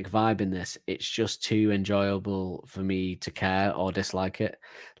Helders and Nick vibe in this, it's just too enjoyable for me to care or dislike it.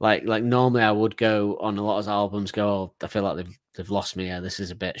 Like normally I would go on a lot of albums, oh, I feel like they've lost me here. This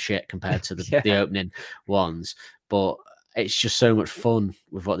is a bit shit compared to the opening ones, but it's just so much fun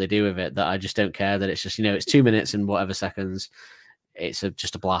with what they do with it that I just don't care that it's just, it's 2 minutes and whatever seconds. It's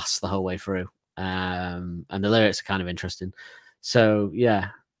just a blast the whole way through. And the lyrics are kind of interesting. So yeah,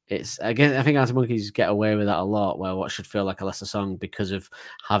 it's again, I think Arctic Monkeys get away with that a lot, where what should feel like a lesser song, because of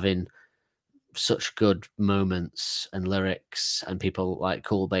having such good moments and lyrics and people like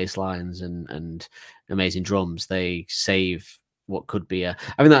cool bass lines and amazing drums, they save what could be I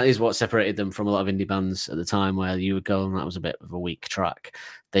mean, that is what separated them from a lot of indie bands at the time, where you would go, and that was a bit of a weak track.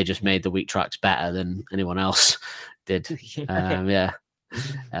 They just made the weak tracks better than anyone else did. I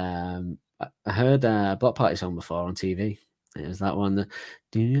heard a Block Party song before on TV. It was that one that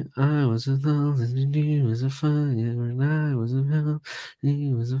I was a fire and I was a hell,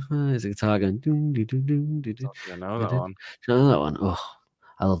 he was a fire. It's a guitar going. I know that one. Do you know that one? Oh,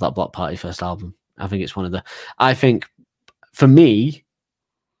 I love that Block Party first album. I think it's one of the. I think for me,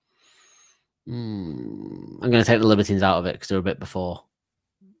 I'm going to take the Libertines out of it because they're a bit before.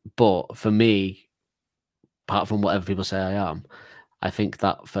 But for me, apart from whatever people say I am, I think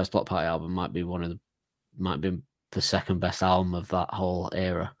that first Block Party album might be the second best album of that whole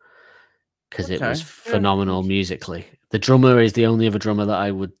era, because it was phenomenal musically. The drummer is the only other drummer that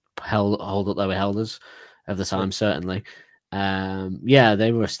I would hold up there with Helders of the time, certainly.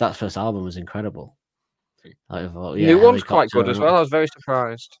 That first album was incredible. New one's quite good as well. I was very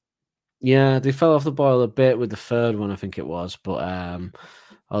surprised. Yeah, they fell off the boil a bit with the third one, I think it was, but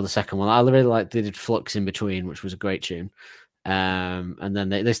the second one. I really liked. They did Flux in between, which was a great tune. And then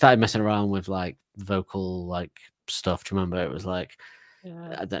they started messing around with like vocal like stuff. Do you remember? It was like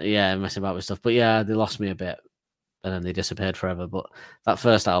messing about with stuff. But yeah, they lost me a bit, and then they disappeared forever. But that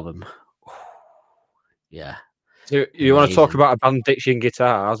first album, yeah. So you want to talk about a band ditching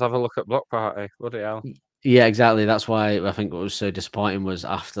guitars? Have a look at Block Party. Bloody hell. Yeah, exactly. That's why I think what was so disappointing was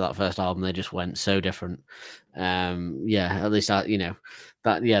after that first album, they just went so different. At least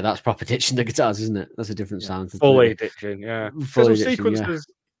that's proper ditching the guitars, isn't it? That's a different sound. Fully ditching, yeah. Fully ditching, sequences.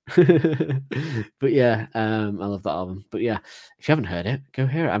 Yeah. But yeah, I love that album. But yeah, if you haven't heard it, go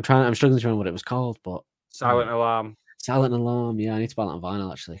hear it. I'm struggling to remember what it was called, but Silent Alarm. Silent Alarm. Yeah, I need to buy that on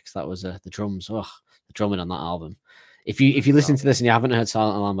vinyl actually, because that was the drums. Oh, the drumming on that album. If you listen to this and you haven't heard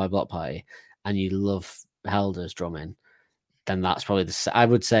Silent Alarm by Block Party and you love Helders drumming, then that's probably I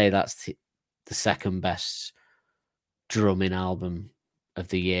would say that's the second best drumming album of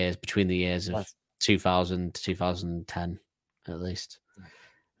the years, between the years of 2000 to 2010 at least. And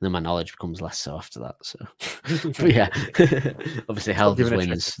then my knowledge becomes less so after that. So, but yeah, obviously Helders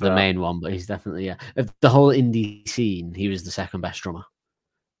wins the main one, but he's definitely of the whole indie scene, he was the second best drummer,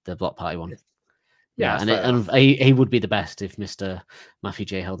 the Block Party one. Yeah, and he would be the best if Mr. Matthew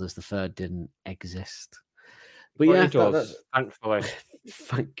J. Helders III didn't exist. But he does, thankfully.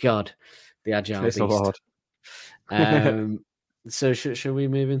 Thank God, the agile beast. Lord. So should we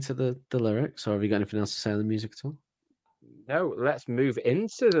move into the lyrics, or have you got anything else to say on the music at all? No, let's move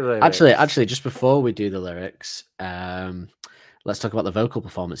into the lyrics. Actually, just before we do the lyrics, let's talk about the vocal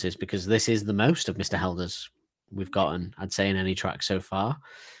performances, because this is the most of Mr. Helders we've gotten, I'd say, in any track so far.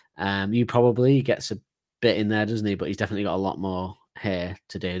 You probably gets a bit in there, doesn't he? But he's definitely got a lot more here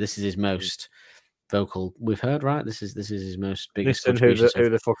to do. This is his most vocal we've heard, right? This is his most biggest. Listen, who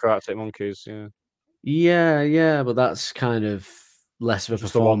the fuck are Arctic Monkeys? Yeah, but that's kind of less of a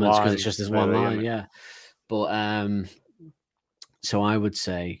performance because it's just this one line, yeah. But so I would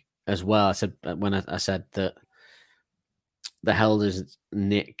say as well. I said when I said that the Helders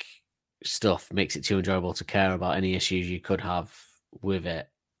Nick stuff makes it too enjoyable to care about any issues you could have with it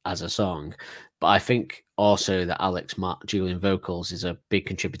as a song, but I think also that Alex, Matt, Julian vocals is a big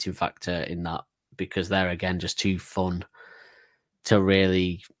contributing factor in that, because they're again just too fun to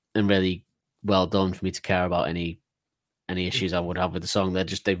really well done for me to care about any issues I would have with the song.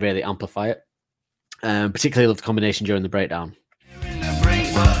 They really amplify it. Particularly love the combination during the breakdown.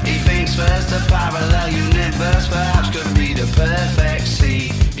 But he thinks first a parallel universe perhaps could be the perfect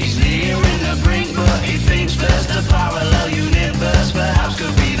scene. He's nearing the brink, but he thinks first a parallel universe perhaps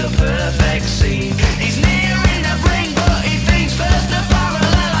could be the perfect scene. He's nearing the brink, but he thinks first a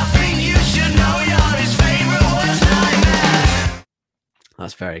parallel. I think you should know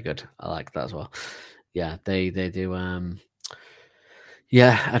That's very good. I like that as well. Yeah, they do.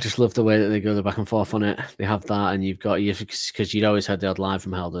 Yeah, I just love the way that they go the back and forth on it. They have that, and because you'd always heard the odd line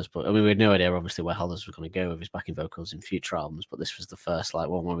from Helders, but I mean, we had no idea obviously where Helders was going to go with his backing vocals in future albums. But this was the first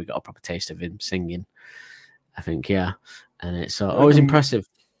one where we got a proper taste of him singing. I think, yeah, and it's always impressive.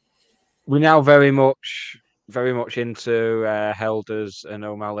 We're now very much into Helders and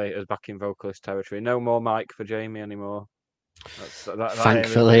O'Malley as backing vocalist territory. No more Mike for Jamie anymore.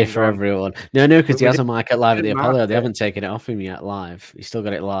 Thankfully for everyone. No, because he has a mic at Live at the Apollo. They haven't taken it off him yet live. He's still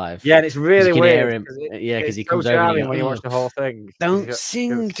got it live. Yeah, and it's really weird. Because he comes over when you watch the whole thing. Don't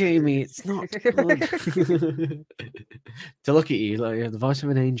sing, Jamie. It's not good. To look at you, like you have the voice of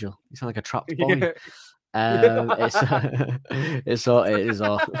an angel. You sound like a trapped boy. It is all. It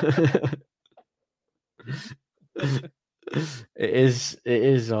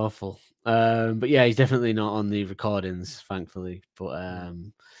is awful. But yeah, he's definitely not on the recordings, thankfully. But do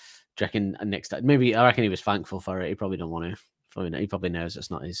you reckon next time? Maybe I reckon he was thankful for it. He probably don't want to. He probably knows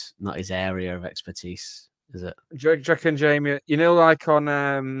it's not his area of expertise, is it? Do you reckon, Jamie? You know, like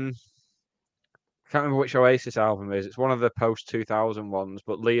on I can't remember which Oasis album it is. It's one of the post 2000 ones,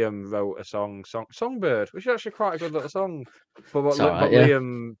 but Liam wrote a song, Songbird, which is actually quite a good little song. But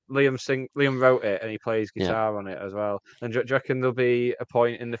Liam wrote it and he plays guitar on it as well. And do you reckon there'll be a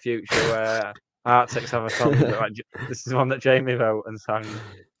point in the future where Arctics have a song that, like, this is one that Jamie wrote and sang?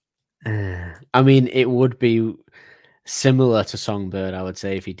 I mean, it would be similar to Songbird, I would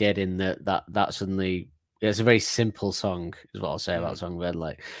say, if he did, in that suddenly. It's a very simple song, is what I'll say about Songbird.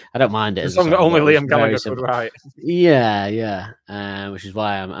 Like, I don't mind it. It's a song that only Liam Gallagher could write. Yeah. Which is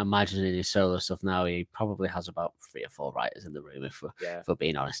why I'm imagining his solo stuff now. He probably has about 3 or 4 writers in the room, if we're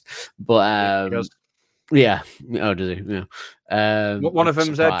being honest. But yeah. Oh, does he? Yeah. One of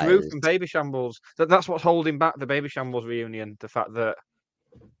them's Drew from Baby Shambles. That's what's holding back the Baby Shambles reunion. The fact that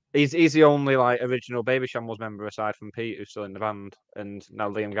he's the only like original Baby Shambles member aside from Pete who's still in the band, and now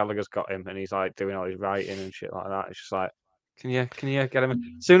Liam Gallagher's got him and he's like doing all his writing and shit like that. It's just like, can you get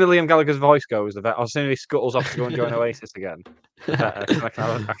him? Sooner Liam Gallagher's voice goes, the better. Or sooner he scuttles off to go and join Oasis again. I can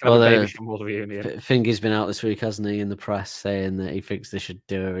have a Baby Shambles reunion. Fingy's been out this week, hasn't he, in the press saying that he thinks they should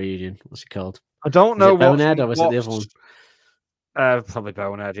do a reunion. What's it called? I don't know. Bonehead, or was it the other one? Probably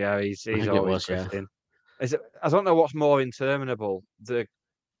Bonehead. Yeah, he's always yeah. Is it? I don't know what's more interminable,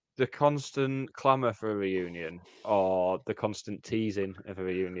 the constant clamour for a reunion or the constant teasing of a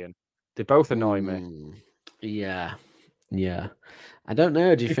reunion. They both annoy me. Yeah. I don't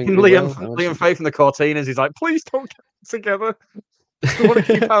know. Do you think Liam Faith and the Cortinas? He's like, please don't get together. We want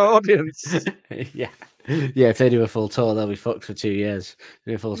to keep our audience. Yeah. If they do a full tour, they'll be fucked for 2 years.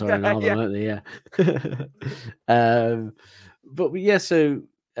 Do a full tour in an album, won't they? Yeah. But yeah, so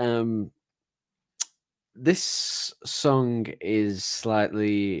this song is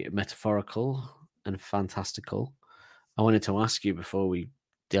slightly metaphorical and fantastical. I wanted to ask you before we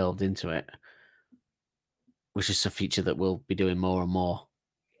delved into it, which is a feature that we'll be doing more and more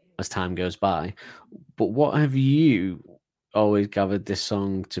as time goes by. But what have you always gathered this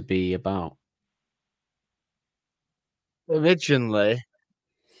song to be about? Originally,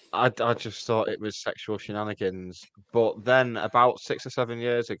 I just thought it was sexual shenanigans. But then about 6 or 7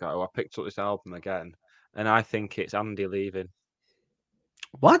 years ago, I picked up this album again. And I think it's Andy leaving.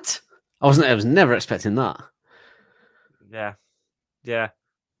 What? I was never expecting that. Yeah.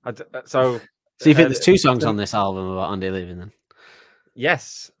 So you think there's 2 songs on this album about Andy leaving then?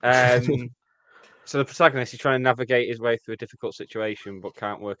 Yes. So the protagonist is trying to navigate his way through a difficult situation, but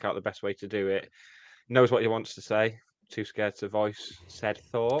can't work out the best way to do it. Knows what he wants to say. Too scared to voice said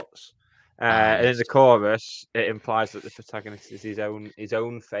thoughts. And in the chorus, it implies that the protagonist is his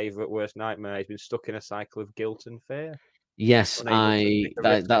own favourite worst nightmare. He's been stuck in a cycle of guilt and fear. Yes,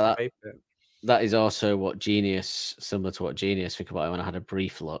 that is also what Genius, similar to what Genius think about it when I had a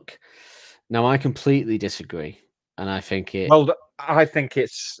brief look. Now, I completely disagree, and I think it. Well, I think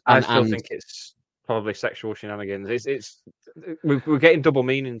it's. I still think it's probably sexual shenanigans. We're getting double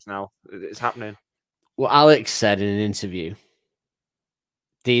meanings now. It's happening. Well, Alex said in an interview,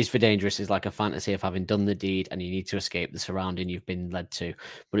 D's for Dangerous is like a fantasy of having done the deed and you need to escape the surrounding you've been led to,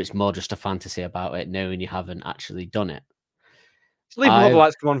 but it's more just a fantasy about it knowing you haven't actually done it. Leave Before the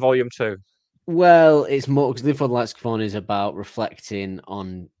Lights Come On Volume 2. Well, it's more because Leave Before the Lights Come On is about reflecting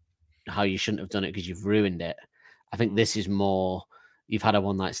on how you shouldn't have done it because you've ruined it. I think this is more you've had a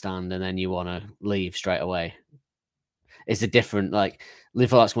one-night stand and then you want to leave straight away. It's a different, like, Leave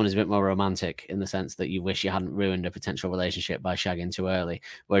Before the Lights Come On is a bit more romantic in the sense that you wish you hadn't ruined a potential relationship by shagging too early.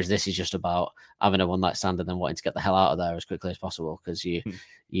 Whereas this is just about having a one-night stand and then wanting to get the hell out of there as quickly as possible because you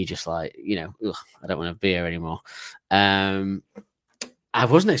just like, I don't want to be here anymore. I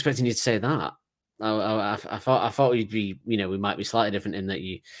wasn't expecting you to say that. I thought you'd be, we might be slightly different in that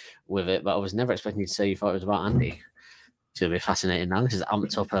you with it, but I was never expecting you to say you thought it was about Andy. It's gonna be fascinating now. This is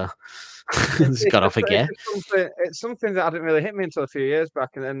amped up. It's got off a gear. It's something that hadn't really hit me until a few years back,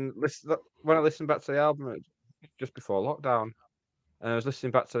 and then when I listened back to the album just before lockdown, and I was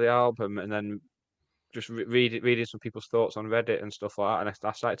listening back to the album, and then just reading some people's thoughts on Reddit and stuff like that, and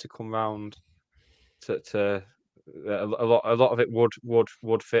I started to come round to a lot of it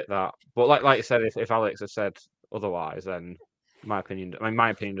would fit that. But like you said, if Alex had said otherwise, then my opinion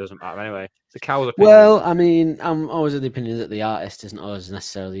doesn't matter anyway. It's a cow's opinion. Well, I mean, I'm always of the opinion that the artist isn't always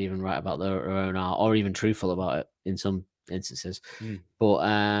necessarily even right about their own art, or even truthful about it in some instances. But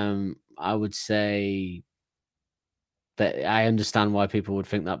I would say that I understand why people would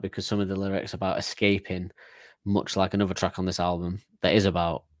think that, because some of the lyrics about escaping, much like another track on this album that is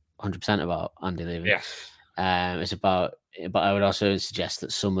about 100% about Andy leaving. Yes. It's about, but I would also suggest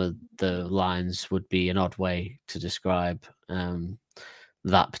that some of the lines would be an odd way to describe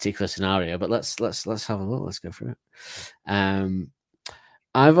that particular scenario. But let's have a look. Let's go through it.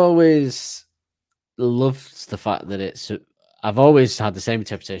 I've always loved the fact that I've always had the same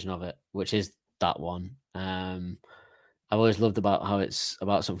interpretation of it, which is that one. I've always loved about how it's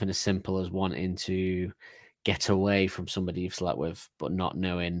about something as simple as wanting to get away from somebody you've slept with, but not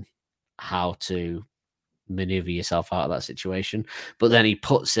knowing how to maneuver yourself out of that situation. But then he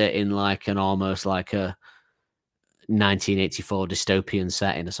puts it in like an almost like a 1984 dystopian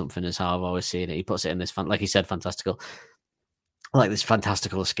setting or something, is how I've always seen it. He puts it in this, like he said, fantastical, like this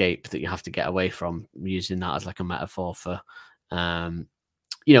fantastical escape that you have to get away from, using that as like a metaphor for,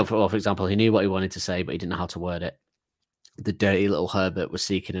 for example, he knew what he wanted to say, but he didn't know how to word it. The dirty little Herbert was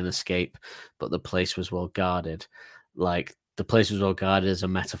seeking an escape, but the place was well guarded. Like the place was well guarded as a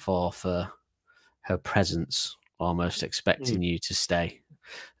metaphor for her presence, almost expecting you to stay.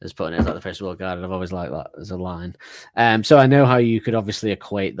 As putting it like the place was well guarded. I've always liked that as a line. So I know how you could obviously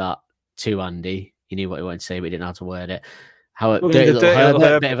equate that to Andy. He knew what he wanted to say, but he didn't know how to word it. How dirty little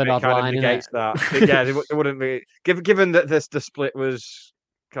Herbert, bit of an odd line, negates that. Yeah, it wouldn't be given that the split was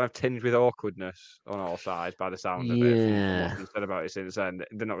kind of tinged with awkwardness on all sides by the sound of it. From what's said about it since then,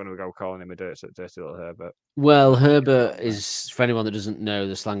 they're not going to go calling him a dirty little Herbert. Well, Herbert is, for anyone that doesn't know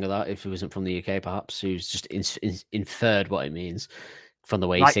the slang of that, if he wasn't from the UK, perhaps, who's just inferred what it means from the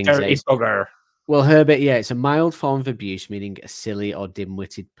way he sings it. Bugger. Well, Herbert, it's a mild form of abuse, meaning a silly or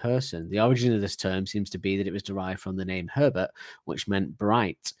dim-witted person. The origin of this term seems to be that it was derived from the name Herbert, which meant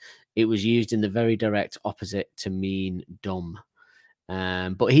bright. It was used in the very direct opposite to mean dumb.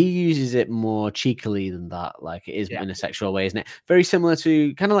 But he uses it more cheekily than that, like it is in a sexual way, isn't it? Very similar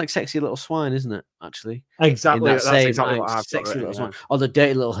to kind of like Sexy Little Swine, isn't it? Actually, exactly. That's exactly what I've Sexy Little Swine. Or the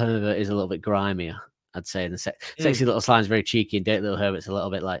Dirty Little Herbert is a little bit grimier, I'd say. And the Sexy Little Swine is very cheeky, and Dirty Little Herbert's a little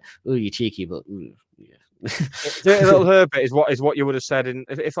bit like, "Ooh, you're cheeky," but yeah. Dirty Little Herbert is what you would have said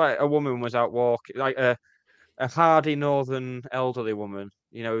if like a woman was out walking, like a hardy northern elderly woman,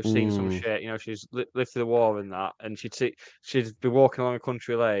 who's seen some shit, she's lived through the war and that, and she'd be walking along a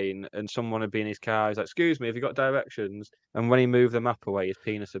country lane and someone would be in his car. He's like, "Excuse me, have you got directions?" And when he moved the map away, his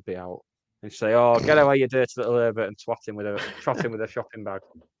penis would be out. And she'd say, "Oh, get away, you dirty little Herbert," and trot him with a shopping bag.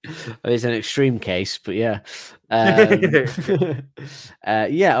 It's an extreme case, but yeah. Well,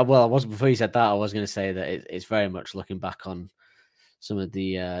 I wasn't, before you said that, I was going to say that it's very much looking back on some of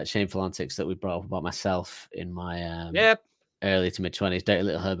the shameful antics that we brought up about myself in my early to mid 20s. Dirty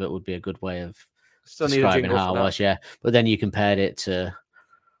Little Herbert would be a good way of describing how I was. Yeah, but then you compared it to,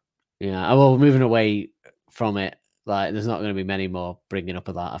 well, moving away from it. Like, there's not going to be many more bringing up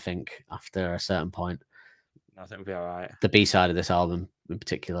of that, I think, after a certain point. I think we'll be all right. The B side of this album, in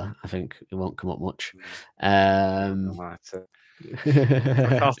particular, I think it won't come up much. I'll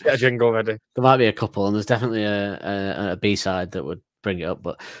get a jingle ready. There might be a couple, and there's definitely a B side that would bring it up.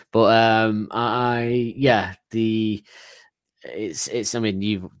 But it's. I mean,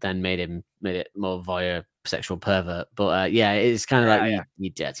 you've then made it more voyeur, sexual pervert. But it's kind of like you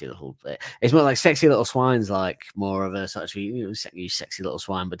dirty little bit. It's more like Sexy Little Swine's like more of a sort of you sexy little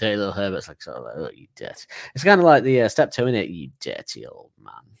swine, but Dirty Little Herbert's like sort of like, "Oh, you dirty." It's kind of like the Steptoe, in it, "You dirty old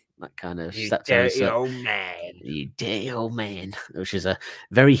man." That kind of dirty old man. You dirty old man, which is a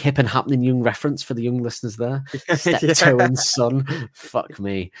very hip and happening young reference for the young listeners there. Steptoe and Son. Fuck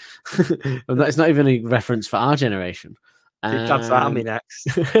me. It's not even a reference for our generation. Dad's Army next.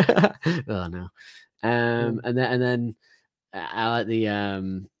 Oh no. And then I like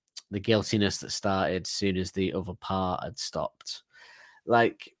the guiltiness that started as soon as the other part had stopped.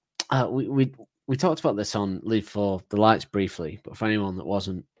 Like we talked about this on Leave for the Lights briefly, but for anyone that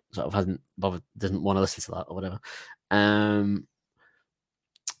hasn't bothered, doesn't want to listen to that or whatever,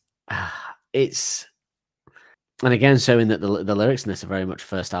 it's, and again, showing that the lyrics in this are very much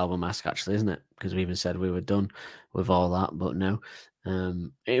first album-esque, actually, isn't it? Because we even said we were done with all that, but no.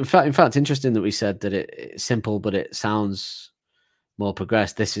 In fact, interesting that we said that it's simple, but it sounds more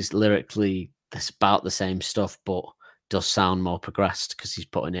progressed. This is lyrically, this about the same stuff, but does sound more progressed because he's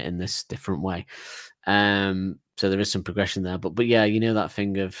putting it in this different way. So there is some progression there, but yeah, you know that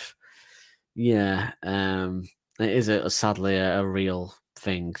thing of, yeah, it is sadly a real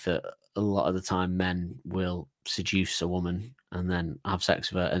thing that a lot of the time men will seduce a woman and then have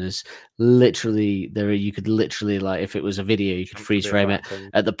sex with her, and it's literally you could literally, like, if it was a video, you could freeze frame it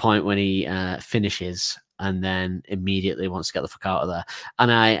at the point when he finishes and then immediately wants to get the fuck out of there.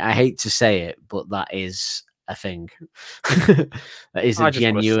 And I hate to say it, but that is a thing. That is a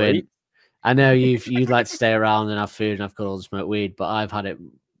genuine. I know you'd like to stay around and have food and have cuddles and smoke weed, but I've had it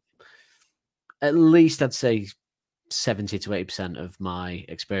at least, I'd say 70 to 80% of my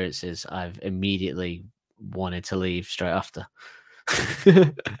experiences, I've immediately wanted to leave straight after.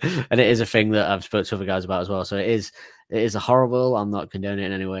 And it is a thing that I've spoken to other guys about as well. So it is a horrible, I'm not condoning it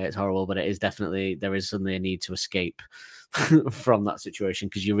in any way, it's horrible, but it is definitely, there is suddenly a need to escape from that situation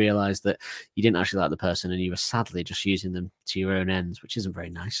because you realize that you didn't actually like the person and you were sadly just using them to your own ends, which isn't very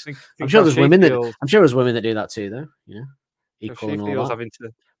nice. I'm sure there's women that do that too, though, you know, equal and all that.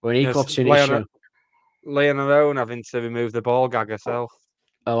 We're an equal opportunity show. Laying her own, having to remove the ball gag herself.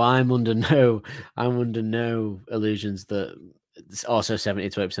 Oh, I'm under no illusions that also 70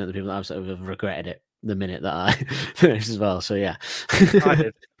 to 80% of the people that I've sort of have regretted it the minute that I finished as well. So yeah, I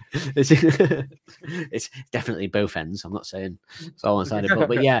did. It's definitely both ends. I'm not saying it's all one-sided,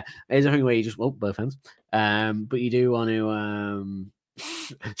 but yeah, it's a thing where you just both ends. But you do want to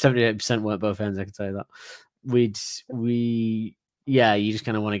 78% weren't both ends. I can tell you that. Yeah, you just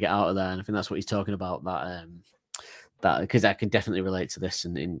kind of want to get out of there, and I think that's what he's talking about. That because I can definitely relate to this,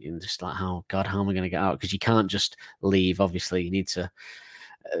 and in just like how am I going to get out? Because you can't just leave. Obviously, you need to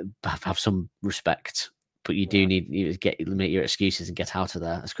have some respect, but you do need to make your excuses and get out of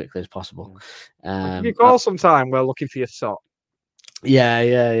there as quickly as possible. You call sometime while looking for your sock.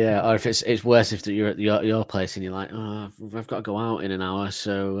 Yeah. Or if it's worse if you're at your place and you're like, oh, I've got to go out in an hour,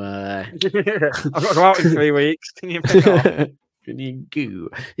 so I've got to go out in 3 weeks. Can you pick up? Can you go?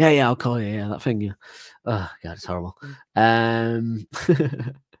 Yeah, I'll call you. Yeah, that thing. Yeah. Oh God, it's horrible. Glad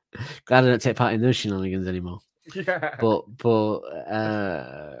I don't take part in those shenanigans anymore. Yeah. But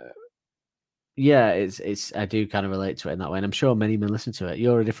yeah, it's I do kind of relate to it in that way, and I'm sure many men listen to it.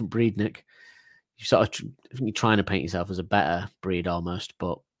 You're a different breed, Nick. You sort of I think you're trying to paint yourself as a better breed almost,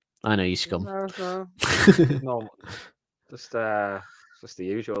 but I know you scum. No, just the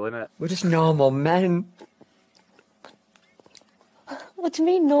usual, isn't it? We're just normal men. What do you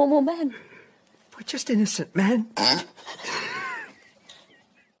mean, normal men? We're just innocent men.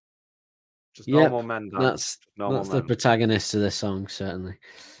 Just normal men. That's men. The protagonist of this song, certainly.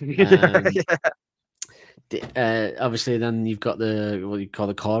 Obviously, then you've got what you call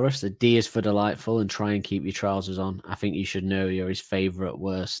the chorus. The D is for delightful and try and keep your trousers on. I think you should know you're his favorite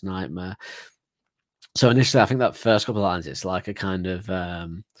worst nightmare. So initially, I think that first couple of lines, it's like a kind of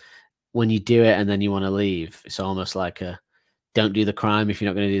when you do it and then you want to leave. It's almost like a don't do the crime if you're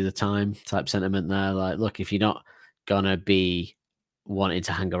not going to do the time type sentiment there. Like, look, if you're not going to be wanting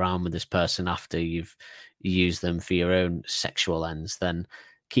to hang around with this person after you've used them for your own sexual ends, then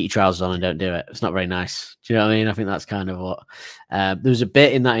keep your trousers on and don't do it. It's not very nice. Do you know what I mean? I think that's kind of what there was a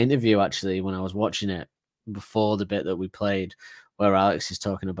bit in that interview actually when I was watching it before the bit that we played where Alex is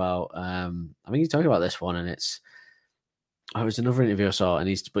talking about I think he's talking about this one, and it was another interview I saw, and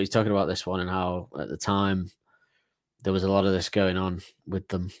he's talking about this one and how at the time there was a lot of this going on with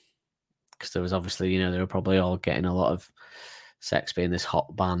them because there was obviously, they were probably all getting a lot of sex, being this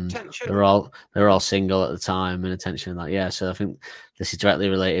hot band. They were all single at the time, and attention and that. Yeah, so I think this is directly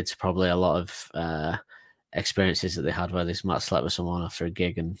related to probably a lot of experiences that they had where they might have slept with someone after a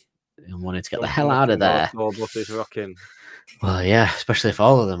gig and wanted to get the hell out of there. Well, yeah, especially if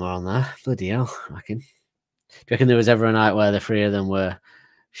all of them are on there. Bloody hell, I reckon. Do you reckon there was ever a night where the three of them were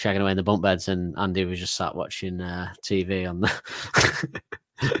shagging away in the bunk beds and Andy was just sat watching TV on the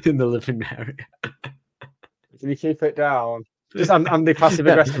in the living area? Can you keep it down? Just Andy passive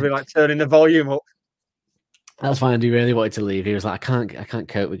aggressively like turning the volume up. That's why Andy really wanted to leave. He was like, I can't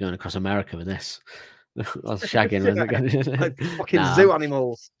cope with going across America with this. I was shagging. Like fucking zoo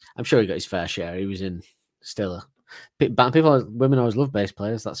animals. I'm sure he got his fair share. He was in still women always love bass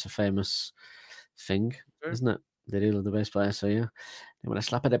players. That's a famous thing, isn't it? They do love the bass player. So yeah, they want to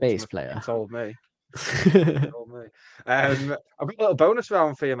slap at a bass player. Told me. I've got a little bonus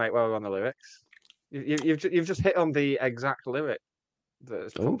round for you, mate. While we're on the lyrics, you've just hit on the exact lyric that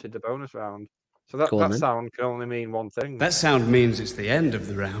has Oh. prompted the bonus round. So that, Go on that then. sound can only mean one thing. That sound means it's the end of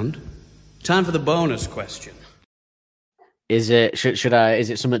the round. Time for the bonus question. Is it should I? Is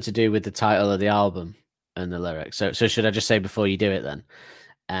it something to do with the title of the album and the lyrics? So should I just say before you do it then?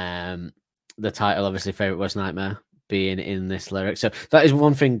 The title, obviously, favorite worst nightmare, being in this lyric. So that is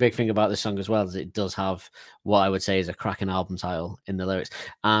one big thing about this song as well, is it does have what I would say is a cracking album title in the lyrics,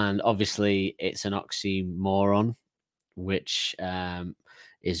 and obviously it's an oxymoron, which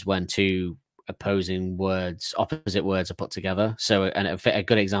is when two opposing words, opposite words, are put together. So, and a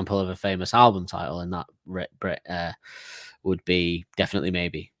good example of a famous album title in that would be Definitely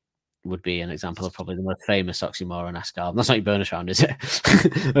Maybe. Would be an example of probably the most famous oxymoron-esque album. That's not your bonus round, is it?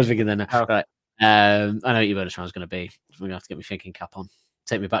 I was thinking then. Oh. Right. I know what your bonus round is going to be. We're going to have to get my thinking cap on.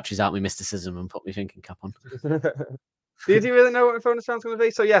 Take my batteries out, my mysticism, and put my thinking cap on. Do you really know what the bonus round's going to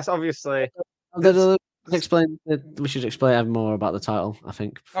be? So yes, obviously. Let's explain. We should explain more about the title, I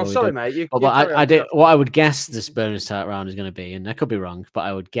think. Oh, before we sorry, do. mate. But I did. What I would guess this bonus round is going to be, and I could be wrong, but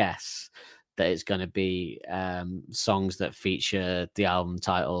I would guess that it's going to be songs that feature the album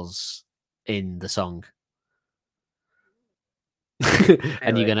titles in the song.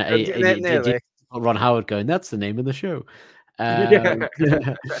 And you're gonna Ron Howard going, that's the name of the show. But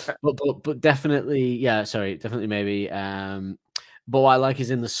definitely, yeah, sorry, definitely maybe. But what I like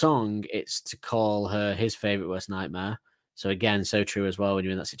is in the song, it's to call her his favorite worst nightmare. So again, so true as well when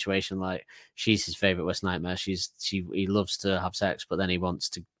you're in that situation. Like, she's his favorite worst nightmare. He loves to have sex, but then he wants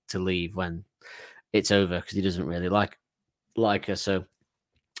to leave when it's over because he doesn't really like her. So,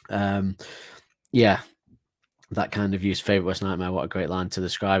 yeah, that kind of use, favorite worst nightmare. What a great line to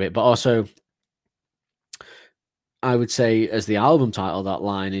describe it. But also, I would say as the album title, that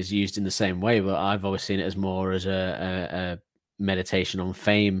line is used in the same way, but I've always seen it as more as a meditation on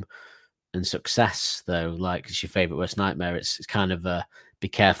fame and success, though. Like, it's your favorite worst nightmare. It's kind of a be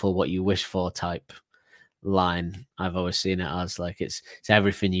careful what you wish for type line. I've always seen it as like it's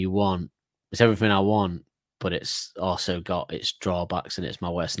everything you want. It's everything I want, but it's also got its drawbacks, and it's my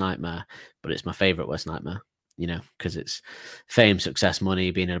worst nightmare, but it's my favorite worst nightmare. You know, because it's fame, success,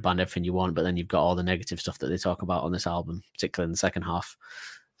 money, being in a band, everything you want, but then you've got all the negative stuff that they talk about on this album, particularly in the second half,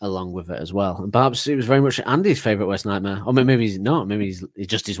 along with it as well. And perhaps it was very much Andy's favorite worst nightmare, or maybe he's not. Maybe he's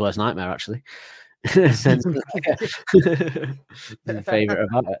just his worst nightmare, actually. Favorite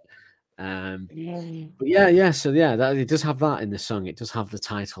about it. But yeah. So yeah, it does have that in this song. It does have the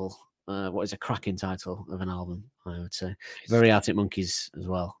title. What is a cracking title of an album? I would say very Arctic Monkeys as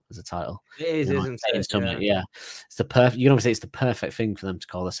well as a title. It is, isn't it? Yeah, it's the perfect. You can always say it's the perfect thing for them to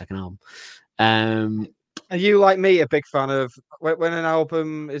call their second album. Are you like me a big fan of when an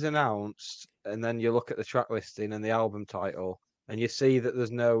album is announced and then you look at the track listing and the album title and you see that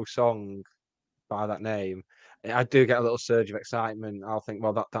there's no song by that name? I do get a little surge of excitement. I'll think,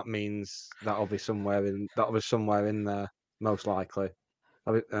 well, that means that'll be somewhere in there, most likely.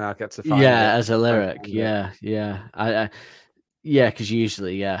 And I get to find it as a lyric. Yeah. Because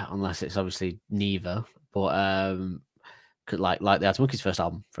usually, unless it's obviously neither, but could like the Arctic Monkeys' first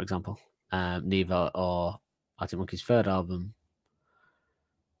album, for example, neither, or Arctic Monkeys' third album,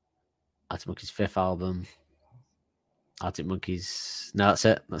 Arctic Monkeys' fifth album, Arctic Monkeys. No, that's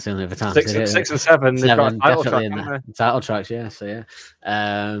it. That's the only other time. 6 and 7. They've got a title definitely track, in there. Title tracks, yeah. So yeah.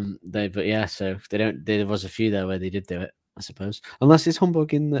 So they don't. There was a few there where they did do it, I suppose. Unless it's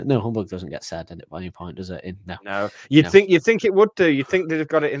Humbug in the... No, Humbug doesn't get said at any point, does it? No. You'd think it would do. You'd think they'd have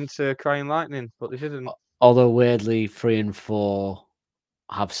got it into Crying Lightning, but they didn't. Although weirdly, 3 and 4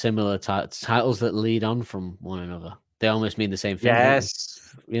 have similar titles that lead on from one another. They almost mean the same thing.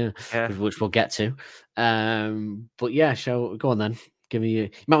 Yes. Yeah. Which we'll get to. But yeah, go on then. Give me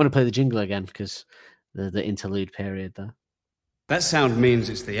you might want to play the jingle again because the interlude period there. That sound means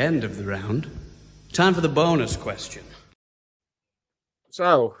it's the end of the round. Time for the bonus question.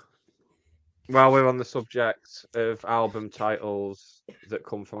 So, while we're on the subject of album titles that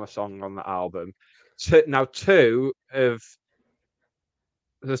come from a song on the album,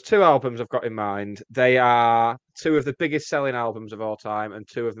 there's 2 albums I've got in mind. They are 2 of the biggest selling albums of all time and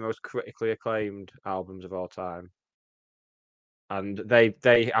 2 of the most critically acclaimed albums of all time. And they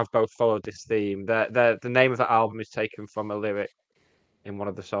have both followed this theme. The name of the album is taken from a lyric in one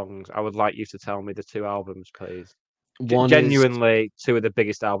of the songs. I would like you to tell me the 2 albums, please. Genuinely 2 of the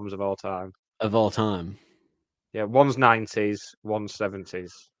biggest albums of all time. Of all time? Yeah, one's 90s, one's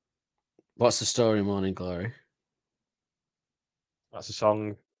 70s. What's the story in Morning Glory? That's a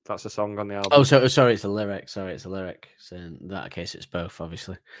song on the album. Oh, sorry, it's a lyric. So in that case, it's both,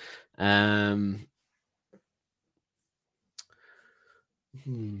 obviously. So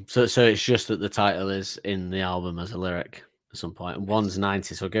it's just that the title is in the album as a lyric. at some point, and one's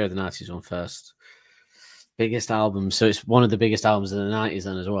 90s. So we'll go with the 90s one first. Biggest album. So it's one of the biggest albums of the 90s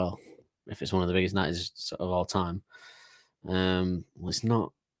then as well. If it's one of the biggest 90s of all time. Well, it's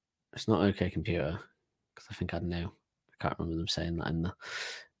not OK Computer, because I think I'd know. I can't remember them saying that in the.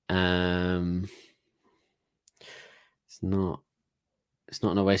 It's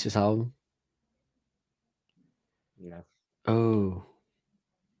not an Oasis album. Yeah. Oh.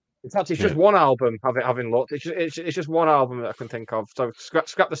 In fact, it's just one album. Having looked, it's just one album that I can think of. So scrap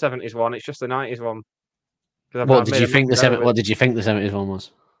the 70s one. It's just the 90s one. What did you think the 70s one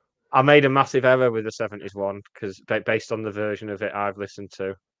was? I made a massive error with the 70s one because based on the version of it I've listened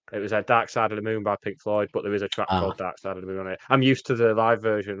to, it was a Dark Side of the Moon by Pink Floyd, but there is a track called Dark Side of the Moon on it. I'm used to the live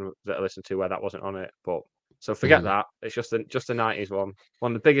version that I listened to where that wasn't on it, but so forget that. It's just the 90s one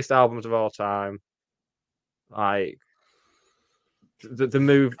of the biggest albums of all time. Like the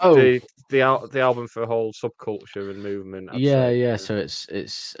move, the album for a whole subculture and movement. I'd say. So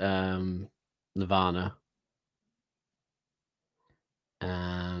it's Nirvana.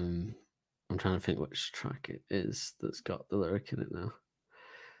 I'm trying to think which track it is that's got the lyric in it now.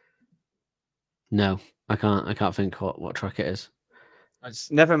 No, I can't think what track it is. It's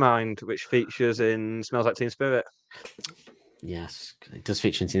Nevermind, which features in Smells Like Teen Spirit. Yes, it does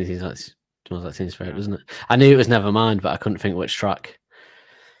feature in Smells Like Teen Spirit, doesn't it? I knew it was Nevermind, but I couldn't think which track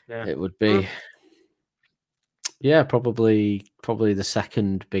it would be. Yeah, probably the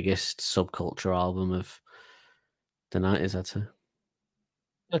second biggest subculture album of the 90s, I'd say.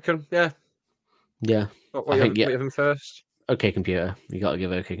 Yeah. What you give them first? OK Computer. You got to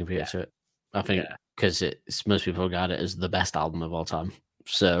give OK Computer to it. I think because most people regard it as the best album of all time.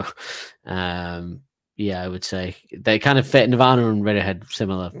 So, I would say they kind of fit. Nirvana and Radiohead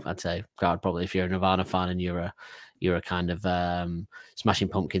similar. I'd say, God, probably if you're a Nirvana fan and you're a kind of Smashing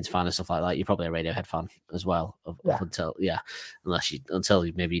Pumpkins fan and stuff like that, you're probably a Radiohead fan as well. Until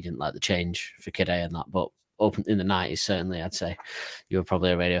maybe you didn't like the change for Kid A and that, but open in the 90s, certainly, I'd say you were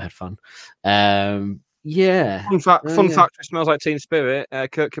probably a Radiohead fan. Fun fact for Smells Like Teen Spirit,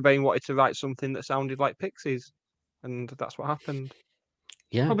 Kurt Cobain wanted to write something that sounded like Pixies, and that's what happened.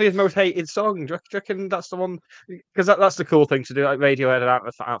 Yeah, probably his most hated song. Do you reckon that's the one? Because that's the cool thing to do. Like Radiohead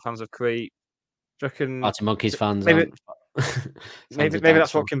aren't fans of Creep. Do you reckon Arctic Monkeys fans? Maybe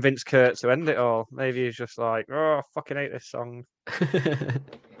that's what convinced Kurt to end it all. Maybe he's just like, oh, I fucking hate this song.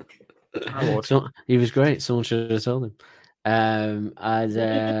 So, he was great. Someone should have told him. I'd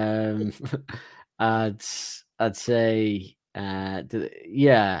say, I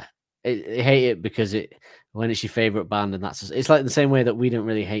hate it because when it's your favorite band and it's like the same way that we don't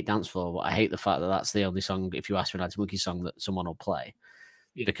really hate Dance Floor, but I hate the fact that that's the only song, if you ask for an Arctic Monkeys song, that someone will play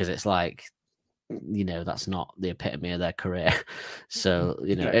because it's like, that's not the epitome of their career. So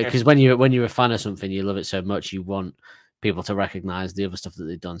because when you're a fan of something, you love it so much, you want people to recognize the other stuff that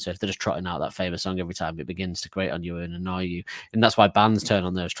they've done. So if they're just trotting out that famous song every time, it begins to grate on you and annoy you. And that's why bands turn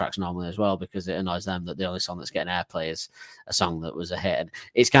on those tracks normally as well, because it annoys them that the only song that's getting airplay is a song that was a hit. And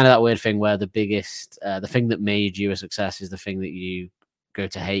it's kind of that weird thing where the biggest, the thing that made you a success is the thing that you go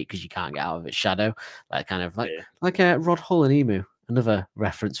to hate because you can't get out of its shadow. Like kind of like Rod Hull and Emu. Another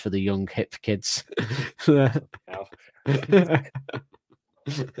reference for the young hip kids. Or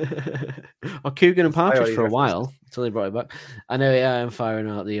Coogan and Partridge for a while until they brought it back. I know, I'm firing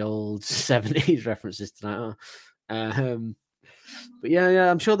out the old 70s references tonight. But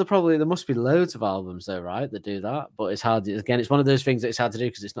I'm sure there must be loads of albums though, right, that do that. But it's hard. Again, it's one of those things that it's hard to do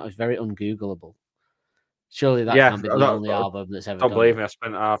because it's very ungoogleable. Surely that can't be the only album that's ever. Don't believe me. I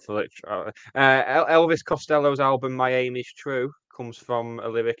spent half of it. Elvis Costello's album "My Aim Is True" comes from a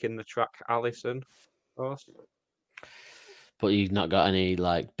lyric in the track "Allison." Of course. But you've not got any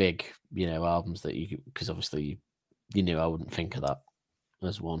like big, albums that because obviously you knew I wouldn't think of that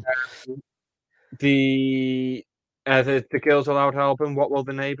as one. The Girls Aloud album, "What Will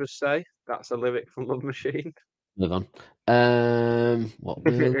the Neighbours Say?" That's a lyric from Love Machine. Move on. What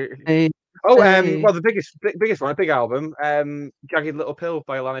will they well, the biggest one, a big album, "Jagged Little Pill"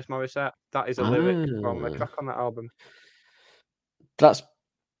 by Alanis Morissette. That is a lyric from a track on that album. That's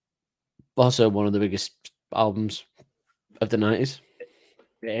also one of the biggest albums of the 90s.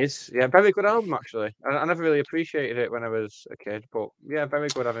 It is, very good album actually. I never really appreciated it when I was a kid, but very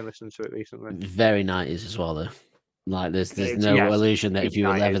good having listened to it recently. Very 90s as well, though. Like there's no illusion that if you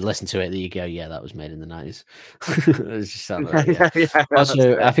ever listen to it, that you go, that was made in the 90s. It's just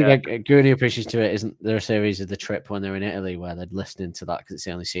also, I think a Goonie appreciation to it isn't there a series of The Trip when they're in Italy where they're listening to that because it's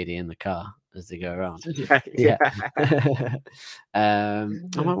the only CD in the car as they go around. I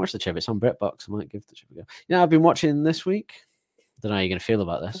might watch The Trip. It's on BritBox. I might give The Trip a go. I've been watching this week. I don't know how you're going to feel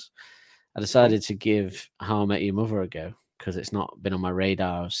about this. I decided to give How I Met Your Mother a go because it's not been on my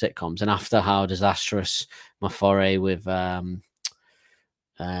radar of sitcoms. And after how disastrous my foray with the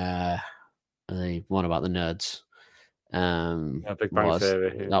one about the nerds Big Bang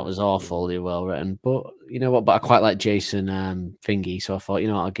Theory, that was awfully well written. But you know what? But I quite like Jason Thingy, so I thought, you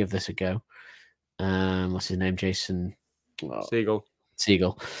know what, I'll give this a go. What's his name? Jason Segel.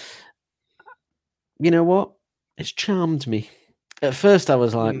 You know what? It's charmed me. At first, I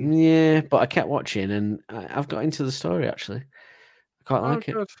was like, yeah, but I kept watching, and I've got into the story. Actually, I quite like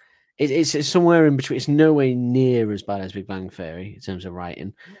it. It's somewhere in between. It's nowhere near as bad as Big Bang Theory in terms of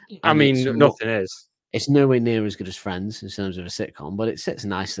writing. I mean, nothing is. It's nowhere near as good as Friends in terms of a sitcom, but it sits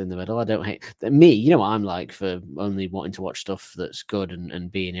nicely in the middle. I don't hate me. You know what I'm like for only wanting to watch stuff that's good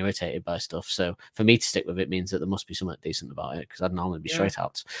and being irritated by stuff. So for me to stick with it means that there must be something decent about it, because I'd normally be straight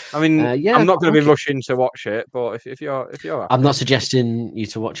out. I mean, I'm not going to be rushing to watch it, but if you're happy. I'm not suggesting you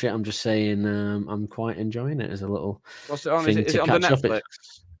to watch it. I'm just saying I'm quite enjoying it as a little. What's it on? Thing Is to it on the catch up.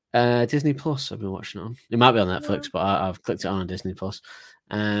 Netflix? Disney Plus. I've been watching it on. It might be on Netflix, but I've clicked it on Disney Plus.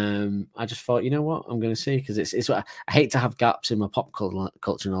 I just thought, you know what, I'm going to see, because it's what I hate to have gaps in my pop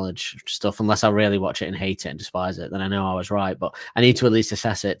culture knowledge stuff unless I really watch it and hate it and despise it. Then I know I was right, but I need to at least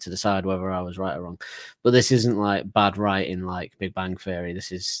assess it to decide whether I was right or wrong. But this isn't like bad writing like Big Bang Theory.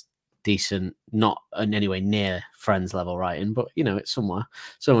 This is decent, not in any way near Friends level writing, but you know, it's somewhere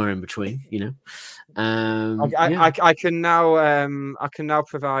in between. You know, I can now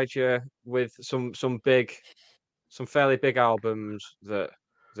provide you with some fairly big albums that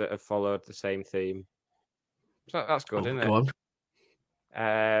have followed the same theme. So that's good, isn't it? Go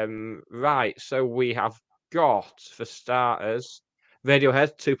on. Right, so we have got, for starters,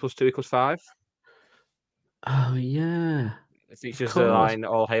 Radiohead 2 + 2 = 5. Oh yeah. It features the line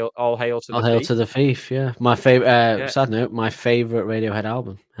 "All hail to the All Hail Thief." to the Thief, yeah. My favorite. Sad note, my favorite Radiohead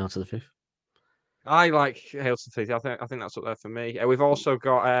album, Hail to the Thief. I like Hail to the Thief. I think that's up there for me. We've also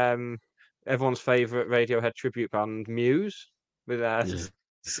got everyone's favorite Radiohead tribute band, Muse, with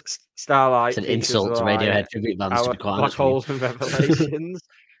Starlight. It's an insult to Radiohead tribute bands, to be quite honest. Black Holes and Revelations.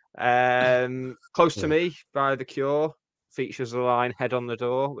 Close to Me by The Cure features the line "Head on the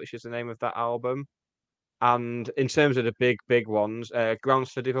Door," which is the name of that album. And in terms of the big ones,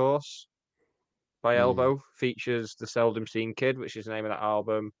 Grounds for Divorce by Elbow features The Seldom Seen Kid, which is the name of that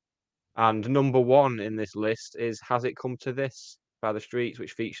album. And number one in this list is Has It Come to This by The Streets,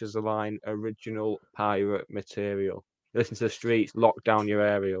 which features the line "Original Pirate Material." Listen to The Streets, lock down your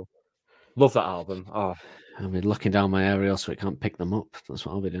aerial. Love that album. Oh, I'll be looking down my aerial so it can't pick them up. That's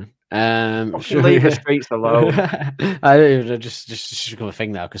what I'll be doing. Leave The Streets alone. I don't even just become a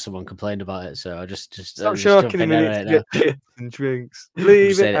thing now because someone complained about it. So I just stop shirking a minute to get chips and drinks.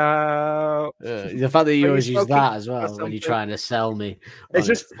 Leave it out. The fact that you always use that as well when you're trying to sell me. It's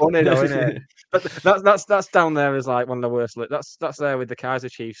just funny, though, isn't it? But that's down there as like one of the worst. That's there with the Kaiser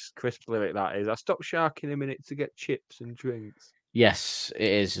Chiefs crisp lyric. That is, I stopped sharking a minute to get chips and drinks. Yes,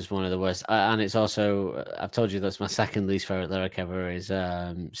 it is just one of the worst, and it's also, I've told you that's my second least favorite lyric ever is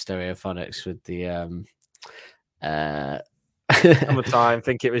Stereophonics with the Summertime.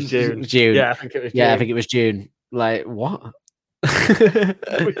 Think it was June. Yeah, I think it was June. Yeah, I think it was June. Like what?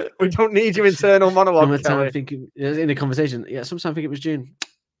 we don't need your internal monologue. In a conversation. Yeah, sometimes I think it was June.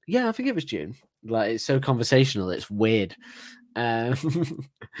 Yeah, I think it was June. Like it's so conversational, it's weird. But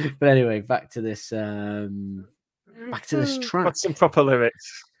anyway, back to this. Back to this track. What's some proper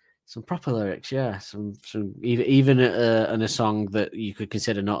lyrics? Some proper lyrics, yeah. Some even in a song that you could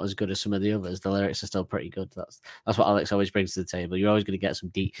consider not as good as some of the others, the lyrics are still pretty good. That's what Alex always brings to the table. You're always going to get some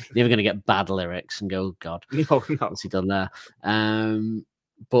deep. You're never going to get bad lyrics and go, oh, God, no. What's he done there?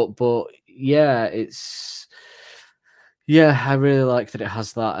 But yeah, it's. Yeah, I really like that it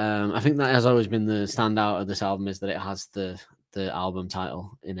has that. I think that has always been the standout of this album is that it has the album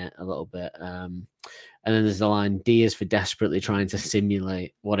title in it a little bit. And then there's the line, D is for desperately trying to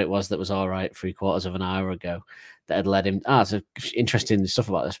simulate what it was that was all right 3/4 of an hour ago that had led him. It's interesting stuff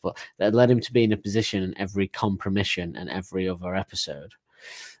about this, but that had led him to be in a position in every compromission and every other episode.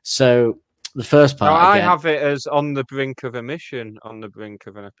 So the first part. Now, I have it as on the brink of a mission, on the brink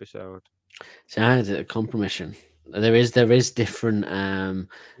of an episode. So I had a compromission. There is different.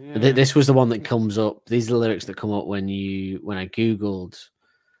 This was the one that comes up. These are the lyrics that come up when I Googled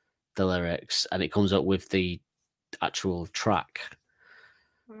the lyrics, and it comes up with the actual track.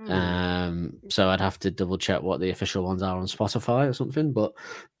 So I'd have to double check what the official ones are on Spotify or something. But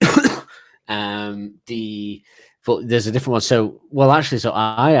there's a different one. So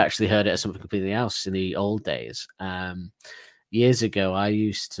I actually heard it as something completely else in the old days. Years ago, I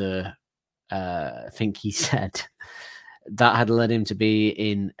used to think he said that had led him to be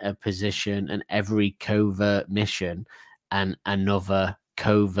in a position and every covert mission another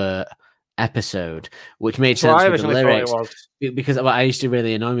covert episode, which made So I sense with the originally thought it lyrics. was. Because I used to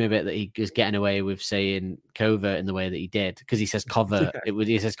really annoy me a bit that he was getting away with saying covert in the way that he did, because he says covert.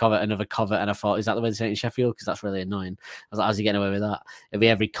 He says covert, another covert, and I thought, is that the way they say it in Sheffield? Because that's really annoying. I was like, how's he getting away with that? It'd be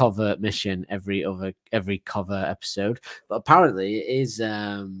every covert mission, every covert episode. But apparently it is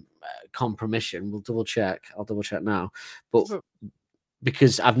compromission. We'll double check. I'll double check now. But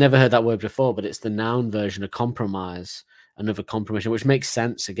because I've never heard that word before, but it's the noun version of compromise, another compromission, which makes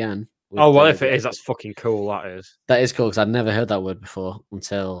sense again. Oh, well, if it is, that's fucking cool. That is. That is cool, because I'd never heard that word before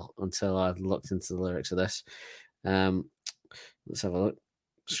until I looked into the lyrics of this. Let's have a look.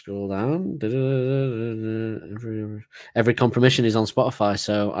 Scroll down. Every compromission is on Spotify,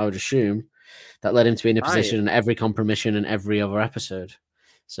 so I would assume that led him to be in a position in every compromission and every other episode.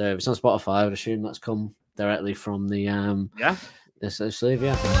 So if it's on Spotify, I would assume that's come directly from the this sleeve,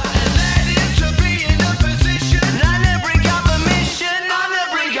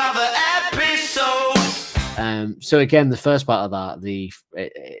 So again, the first part of that,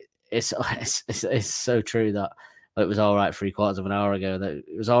 it's so true that it was all right 3/4 of an hour ago. That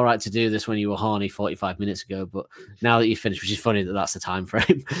it was all right to do this when you were horny 45 minutes ago, but now that you finished, which is funny that that's the time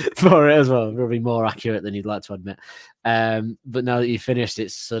frame for it as well, probably more accurate than you'd like to admit. But now that you finished,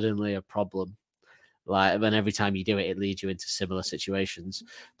 it's suddenly a problem. Like, and every time you do it, it leads you into similar situations.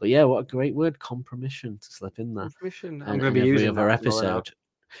 But yeah, what a great word, compromission, to slip in there. Compromission. I'm going to be using every other episode.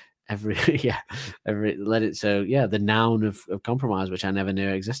 The noun of compromise, which I never knew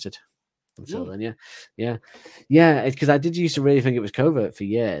existed until then. Because I did used to really think it was covert for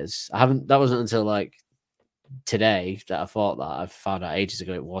years. That wasn't until like today that I thought that. I found out ages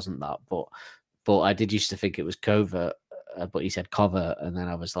ago it wasn't that, but I did used to think it was covert. But he said covert, and then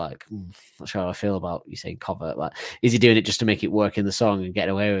I was like, not sure how I feel about you saying covert. Like, is he doing it just to make it work in the song and get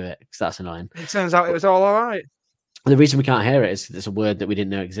away with it? Because that's annoying. It turns out it was all right. The reason we can't hear it is it's a word that we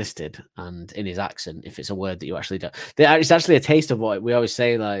didn't know existed, and in his accent, if it's a word that you actually don't, it's actually a taste of what we always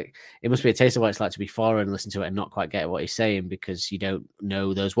say. Like, it must be a taste of what it's like to be foreign and listen to it and not quite get what he's saying because you don't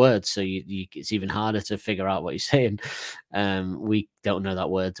know those words. So it's even harder to figure out what he's saying. We don't know that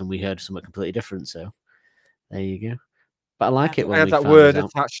word, and we heard something completely different. So there you go. But I like it when I had that word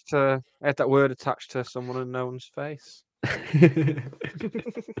attached to someone unknown's face.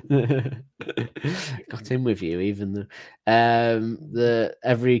 Got in with you, even the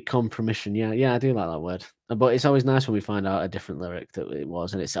every compromission. Yeah, I do like that word. But it's always nice when we find out a different lyric that it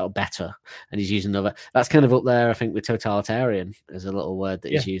was, and it's better. And he's using another. That's kind of up there, I think, with totalitarian as a little word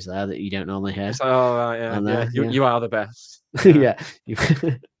that he's used there that you don't normally hear. It's like, oh, right, yeah. You are the best. Yeah.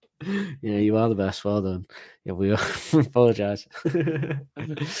 Yeah, you are the best. Well done. Yeah, we apologize.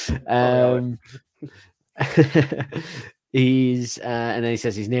 He's and then he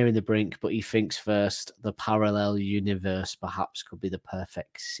says he's nearing the brink, but he thinks first the parallel universe perhaps could be the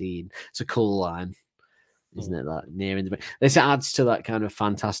perfect scene. It's a cool line, isn't it? That nearing the brink. This adds to that kind of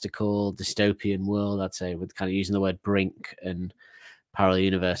fantastical dystopian world, I'd say, with kind of using the word brink and parallel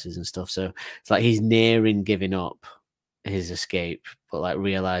universes and stuff. So it's like he's nearing giving up his escape, but like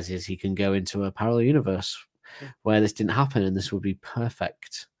realizes he can go into a parallel universe where this didn't happen, and this would be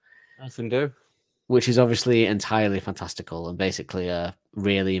perfect. Often do. Which is obviously entirely fantastical and basically a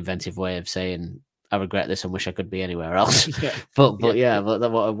really inventive way of saying I regret this and wish I could be anywhere else. But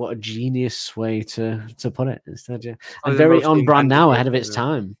what a genius way to put it instead. Yeah, and very on brand now, ahead of its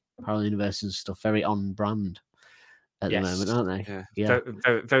time. Parallel universes and stuff, very on brand at the moment, aren't they? Yeah.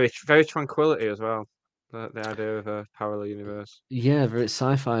 Very, very tranquility as well. The idea of a parallel universe. Yeah, very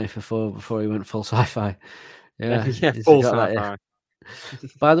sci-fi before he went full sci-fi. Yeah, full sci-fi.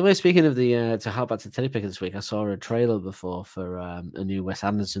 By the way, speaking of the to hop back to Teddy Picker this week, I saw a trailer before for a new Wes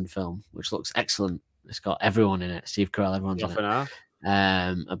Anderson film, which looks excellent. It's got everyone in it. Steve Carell, everyone's in it.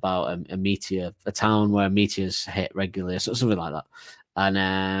 About a meteor, a town where meteors hit regularly, or something like that.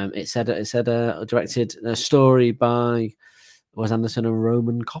 And it said directed a story by Wes Anderson and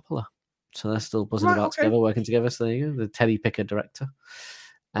Roman Coppola. So they're still buzzing together, working together. So there you go, the Teddy Picker director.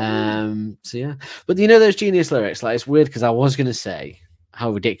 So yeah, but you know those genius lyrics, like it's weird because I was going to say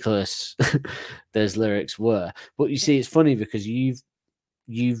how ridiculous those lyrics were, but you see, it's funny because you've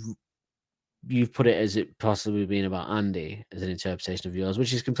put it as it possibly being about Andy as an interpretation of yours,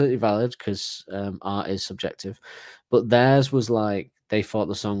 which is completely valid because art is subjective. But theirs was like they thought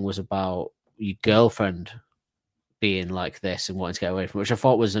the song was about your girlfriend being like this and wanting to get away from it, which I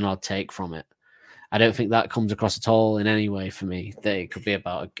thought was an odd take from it. I don't think that comes across at all in any way for me. That it could be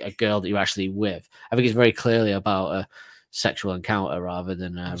about a girl that you're actually with. I think it's very clearly about sexual encounter rather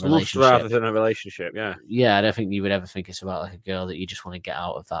than a It's lust relationship. rather than a relationship. Yeah. Yeah, I don't think you would ever think it's about like a girl that you just want to get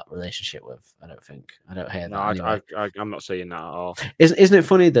out of that relationship with. I don't think. I don't hear No, that. Anyway. I'm not seeing that at all. Isn't it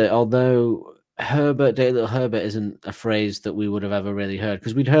funny that although Herbert, Dirty Little Herbert, isn't a phrase that we would have ever really heard,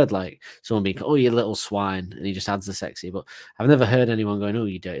 because we'd heard like someone being, "Oh, you little swine," and he just adds the sexy, but I've never heard anyone going, "Oh,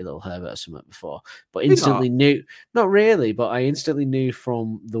 you dirty little Herbert" or something before. But instantly knew, not really, but I instantly knew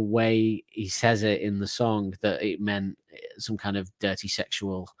from the way he says it in the song that it meant some kind of dirty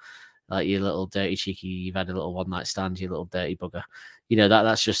sexual, like you little dirty cheeky, you've had a little one night stand, you little dirty bugger. You know,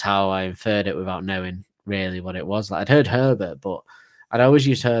 that's just how I inferred it without knowing really what it was. Like I'd heard Herbert, but I'd always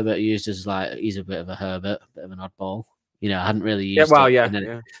used Herbert used as like he's a bit of a Herbert, bit of an oddball. You know, I hadn't really used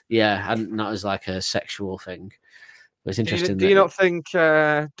not as like a sexual thing. But it's interesting. Do you not think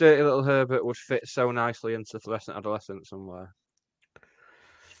Dirty Little Herbert would fit so nicely into Fluorescent Adolescent somewhere?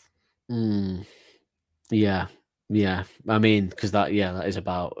 Yeah. I mean, because that is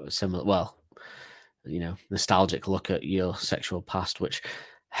about similar. Well, you know, nostalgic look at your sexual past, which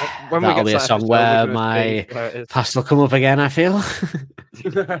that'll be a song where my past will come up again. I feel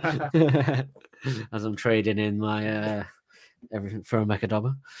as I'm trading in my everything for a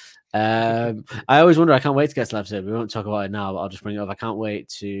Mechadobber. I always wonder. I can't wait to get to the episode. We won't talk about it now, but I'll just bring it up. I can't wait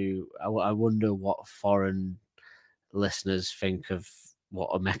to. I wonder what foreign listeners think of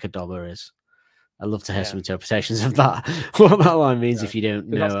what a Mechadobber is. I'd love to hear some interpretations of that. What that line means if you don't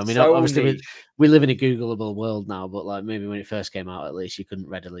know. I mean, obviously we live in a Googleable world now, but like maybe when it first came out, at least you couldn't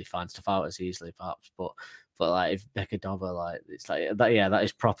readily find stuff out as easily, perhaps. But like if Mechadobber, like it's like that. Yeah, that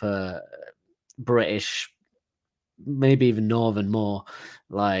is proper British, maybe even Northern, more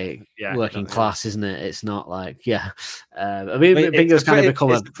like working class, isn't it? It's not like I mean, I think it's kind of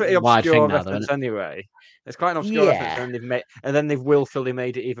become a pretty wide obscure thing now, reference though, anyway. It's quite an obscure reference, and then they've willfully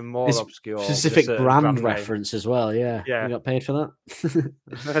made it even more obscure. Specific brand reference as well. Yeah, you got paid for that.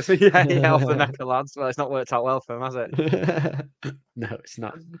 Off the neck of lads. Well, it's not worked out well for them, has it? No, it's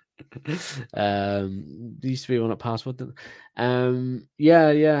not. There used to be one at Password. I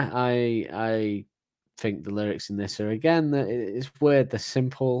think the lyrics in this are again. It's weird. They're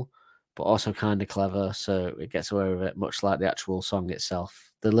simple, but also kind of clever. So it gets away with it, much like the actual song itself.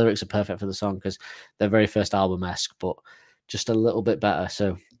 The lyrics are perfect for the song because they're very first album-esque, but just a little bit better.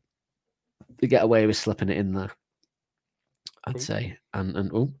 So they get away with slipping it in there, I'd say.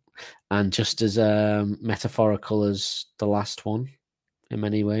 And just as metaphorical as the last one in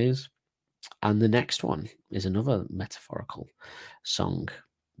many ways. And the next one is another metaphorical song.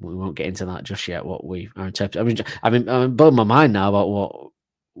 We won't get into that just yet. What we are interpreting. I mean, I'm blowing my mind now about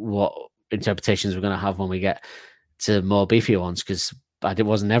what interpretations we're going to have when we get to more beefier ones, because I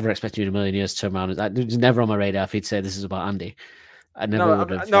wasn't never expecting you in a million years to turn around. It was never on my radar if he'd say this is about Andy. I never would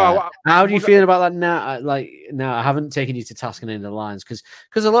have. How do you feel about that now? Now I haven't taken you to task in any of the lines because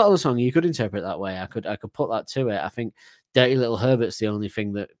a lot of the song you could interpret that way. I could put that to it. I think Dirty Little Herbert's the only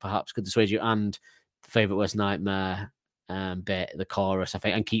thing that perhaps could dissuade you, and the Favourite Worst Nightmare bit, the chorus, I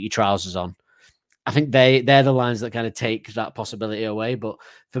think, and Keep Your Trousers On. I think they're the lines that kind of take that possibility away. But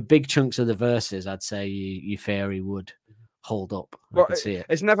for big chunks of the verses, I'd say your theory would hold up. I could see it.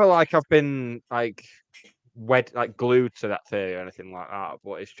 It's never like I've been like glued to that theory or anything like that.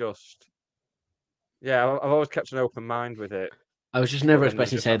 But it's just, I've always kept an open mind with it. I was just never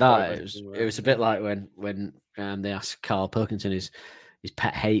expecting to say that. It was a bit like when they asked Carl Pilkington his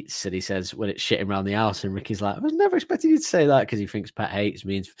pet hates, and he says when it's shitting around the house, and Ricky's like, I was never expecting you to say that, because he thinks pet hates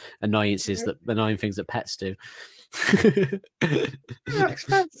means annoying things that pets do.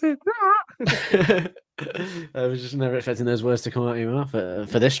 Expected that. I was just never expecting those words to come out of your mouth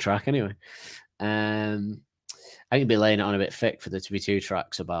for this track anyway. I think you'd be laying it on a bit thick for there to be 2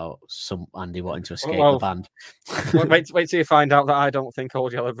 tracks about some Andy wanting to escape the band. wait till you find out that I don't think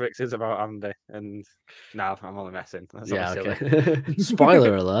Old Yellow Bricks is about Andy. And no, I'm only messing. That's okay.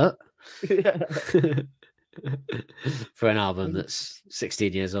 Spoiler alert. For an album that's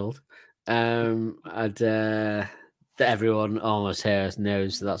 16 years old. That everyone almost here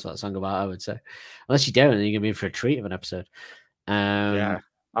knows that's what that song about, I would say. Unless you don't, then you're going to be in for a treat of an episode. I'll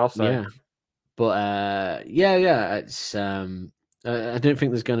say. Yeah. But it's I don't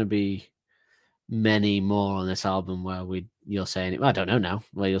think there's going to be many more on this album where you'll say anything. I don't know now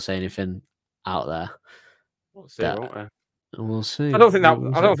where you'll say anything out there. We'll see, won't we? We'll see. I don't think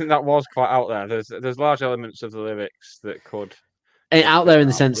that was quite out there. There's large elements of the lyrics that could out there in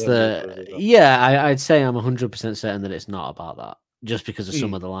the sense that I'd say I'm 100% certain that it's not about that, just because of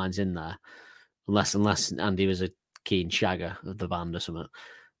some of the lines in there, unless Andy was a keen shagger of the band or something.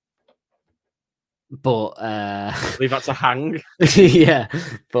 But leave that to hang. Yeah,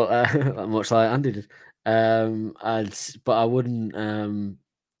 but much like Andy did. But I wouldn't.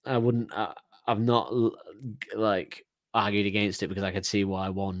 I've not like argued against it because I could see why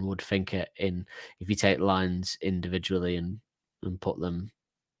one would think it in if you take lines individually and put them.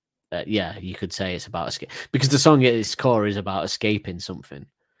 Yeah, you could say it's about escape because the song at its core is about escaping something.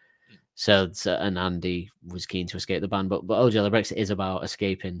 So and Andy was keen to escape the band, but OJ Brexit is about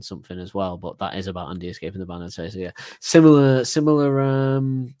escaping something as well. But that is about Andy escaping the band, I'd say. So yeah, similar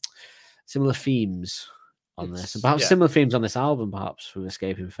themes on this, about similar themes on this album, perhaps with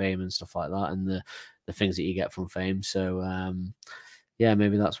escaping fame and stuff like that, and the things that you get from fame. So yeah,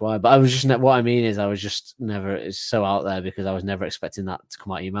 maybe that's why. But I was just what I mean is I was just never. It's so out there because I was never expecting that to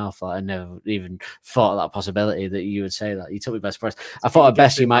come out of your mouth. Like I never even thought of that possibility that you would say that. You took me by surprise. I thought at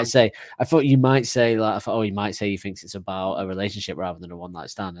best you might say. I thought you might say like. I thought you might say you thinks it's about a relationship rather than a one night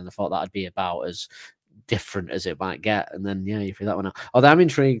stand, and I thought that'd be about as different as it might get. And then yeah, you threw that one out. Although I'm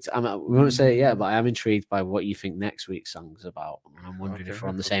intrigued. We won't say it yet, but I am intrigued by what you think next week's song's about. And I'm wondering if we're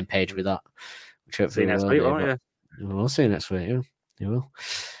on the same page with that. See you next week, won't you? We'll see you next week. Yeah. You will.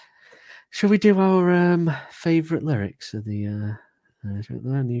 Shall we do our favourite lyrics of the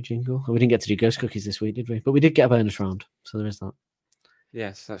new jingle? We didn't get to do Ghost Cookies this week, did we? But we did get a bonus round, so there is that.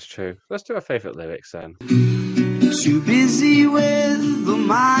 Yes, that's true. Let's do our favourite lyrics then. Too busy with the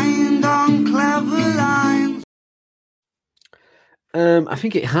mind on clever lines. I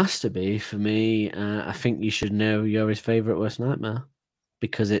think it has to be for me. I think you should know you're his favourite worst nightmare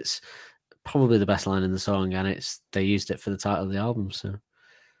because it's probably the best line in the song, and they used it for the title of the album. So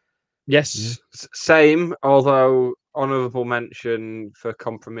yes, same. Although honourable mention for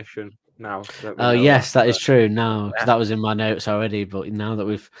Compromission now. Oh yes, that is true. Now that was in my notes already, but now that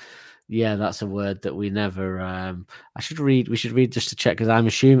we've, that's a word that we never. We should read just to check because I'm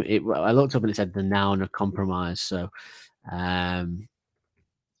assuming it. I looked up and it said the noun of compromise. So, we'll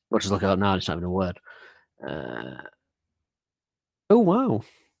just look it up now. It's not even a word. Oh wow.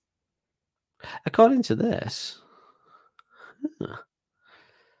 According to this,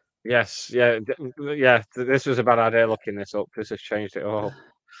 yes, this was a bad idea looking this up because it's changed it all.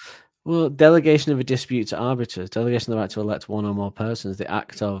 Well, delegation of a dispute to arbiters, delegation of the right to elect one or more persons, the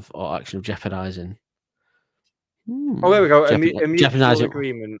act of or action of jeopardizing. Oh, there we go. A mutual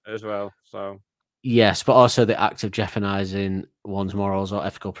agreement as well. So yes, but also the act of jeopardizing one's morals or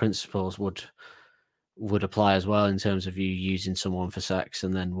ethical principles would apply as well in terms of you using someone for sex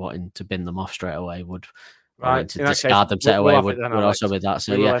and then wanting to bin them off straight away would to discard them straight away would also be that.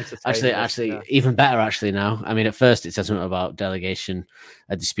 So yeah, actually even better actually now. I mean, at first it said something about delegation,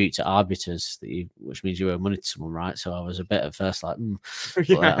 a dispute to arbiters which means you owe money to someone, right? So I was a bit at first like,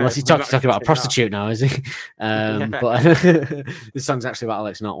 unless he's talking about a prostitute now, is he? But this song's actually about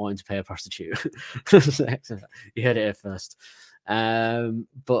Alex not wanting to pay a prostitute. You heard it here first.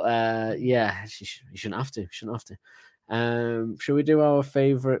 But yeah, you shouldn't have to. Shall we do our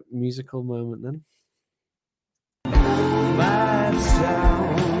favorite musical moment then? Bad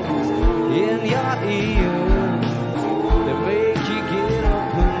sounds in your ear that make you get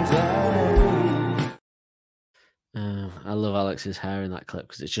up and down. I love Alex's hair in that clip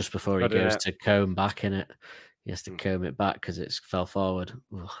because it's just before he goes to comb back in it. He has to comb it back because it's fell forward.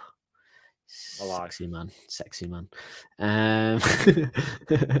 Ugh. Sexy man. Do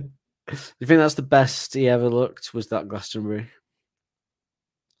you think that's the best he ever looked? Was that Glastonbury?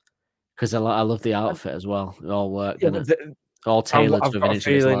 Because I love the outfit as well. It all worked, all tailored to an inch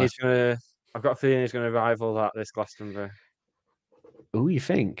of his life. I've got a feeling he's going to rival that this Glastonbury. Oh, you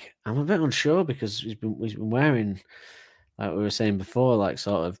think? I'm a bit unsure because he's been wearing, like we were saying before, like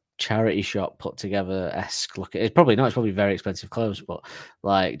sort of charity shop put together esque look. It's probably very expensive clothes, but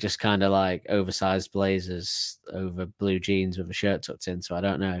like just kind of like oversized blazers over blue jeans with a shirt tucked in. So I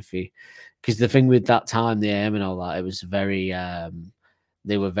don't know if because the thing with that time, the AM and all that, it was very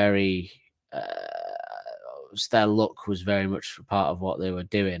they were very their look was very much part of what they were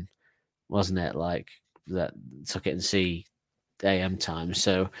doing, wasn't it? Like that Tuck It and See AM time.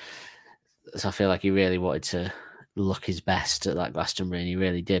 So I feel like he really wanted to look his best at that Glastonbury, and he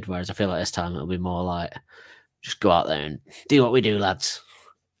really did. Whereas I feel like this time it'll be more like just go out there and do what we do, lads.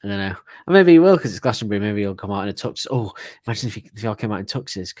 I don't know. And maybe he will because it's Glastonbury. Maybe he'll come out in a tux. Oh, imagine if he all came out in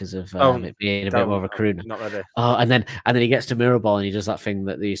tuxes because of it being a bit more of a crooner. Not ready. Oh, and then he gets to Mirrorball and he does that thing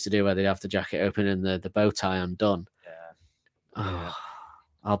that they used to do where they'd have the jacket open and the bow tie undone. Yeah. Oh,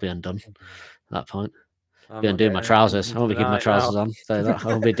 I'll be undone at that point. I'll be undoing my trousers. I won't be keeping my trousers on. So that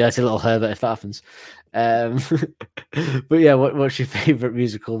I'll be a dirty little Herbert if that happens. But yeah, what's your favourite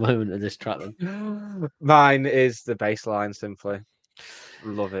musical moment of this track then? Mine is the bass line, simply.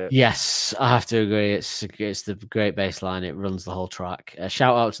 Love it. Yes, I have to agree. It's the great bass line. It runs the whole track.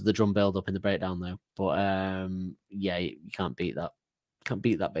 Shout out to the drum build up in the breakdown though. But yeah, you can't beat that. Can't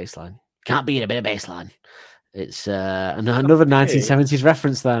beat that bass line. Can't beat a bit of bass line. It's another 1970s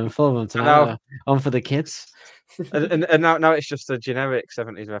reference there. I'm full of them tonight. On for the kids. and now it's just a generic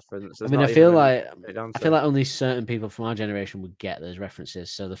 70s reference. I mean, I feel like only certain people from our generation would get those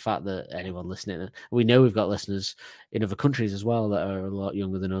references. So the fact that anyone listening, we know we've got listeners in other countries as well that are a lot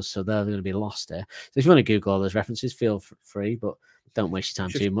younger than us, so they're going to be lost here. So if you want to Google all those references, feel free, but don't waste your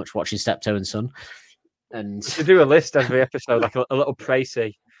time too much watching Steptoe and Son. And to do a list every episode, like a little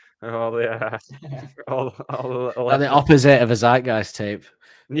précis of all the all the opposite of a Zeitgeist tape.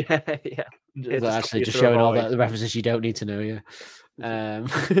 Yeah. Actually, just showing all the references you don't need to know. Yeah,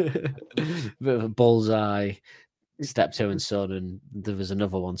 bit of a Bullseye, Steptoe and Son, and there was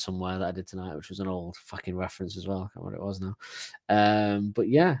another one somewhere that I did tonight, which was an old fucking reference as well. I can't remember what it was now. But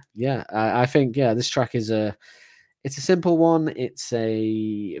yeah, I think this track is it's a simple one. It's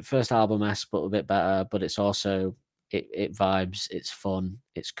a first album-esque, but a bit better. But it's also it vibes. It's fun.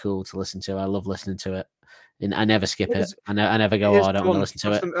 It's cool to listen to. I love listening to it. And I never skip it. I never go, I don't want to listen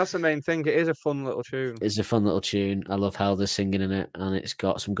to it. That's the main thing. It is a fun little tune. It's a fun little tune. I love how they're singing in it, and it's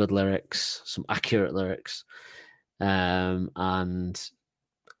got some good lyrics, some accurate lyrics. And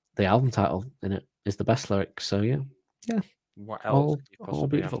the album title in it is the best lyrics. So yeah. What else? All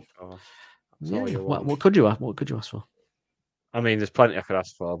beautiful. Yeah. What could you ask for? I mean, there's plenty I could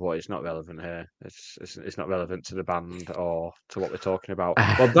ask for, but it's not relevant here. It's not relevant to the band or to what we're talking about.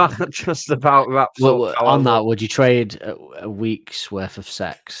 Well, that just about wraps up. On that, would you trade a week's worth of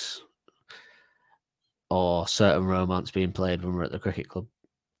sex or certain romance being played when we're at the cricket club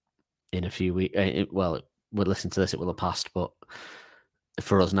in a few weeks? We'll listen to this, it will have passed, but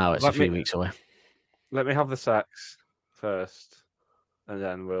for us now, it's a few weeks away. Let me have the sex first, and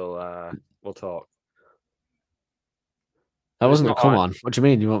then we'll talk. That wasn't a come on. What do you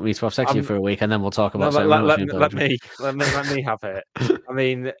mean? You want me to have sex with you for a week and then we'll talk about something? Let me have it. I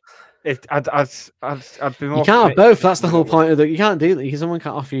mean, I'd be more. You can't have both. That's the whole point of that. You can't do that because someone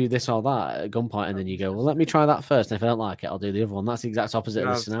can't offer you this or that at gunpoint, and then you go, "Well, let me try that first. And if I don't like it, I'll do the other one." That's the exact opposite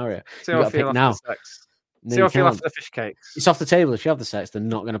of the scenario. You got to pick now. See how I feel after the fish cakes. It's off the table. If you have the sex, they're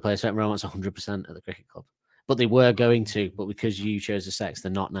not going to play a certain romance 100% at the cricket club. But they were going to. But because you chose the sex,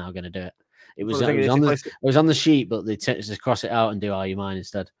 they're not now going to do it. It was on the sheet, but they just cross it out and do "Are You Mine"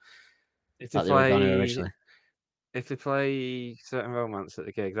 instead. If they play certain romance at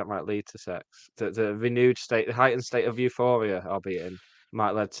the gig, that might lead to sex. The renewed state, the heightened state of euphoria I'll be in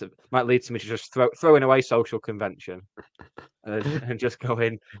might lead to me to just throwing away social convention and just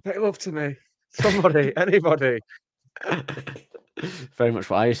going, "Make love to me, somebody, anybody." Very much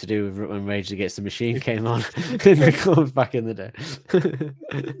what I used to do when Rage Against the Machine came on in the clubs back in the day.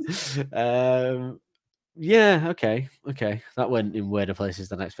 Okay. That went in weirder places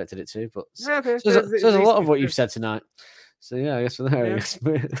than I expected it to, but there's a lot of what you've said tonight. So yeah, I guess we're there. You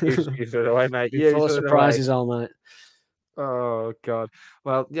threw it away, mate. Full of surprises all night. Oh God.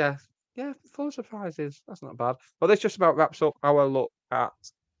 Well, yeah, full of surprises. That's not bad. Well, this just about wraps up our look at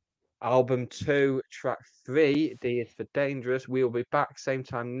Album 2, Track 3, D is for Dangerous. We will be back same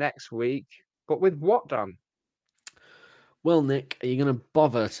time next week. But with what, Dan? Well, Nick, are you going to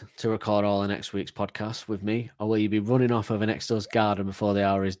bother to record all of next week's podcast with me? Or will you be running off over next door's garden before the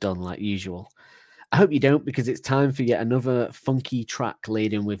hour is done like usual? I hope you don't, because it's time for yet another funky track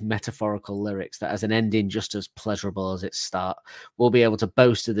laden with metaphorical lyrics that has an ending just as pleasurable as its start. We'll be able to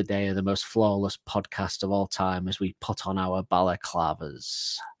boast of the day of the most flawless podcast of all time as we put on our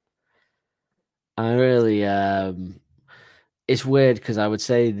balaclavas. I really, it's weird because I would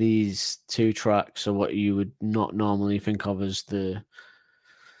say these two tracks are what you would not normally think of as the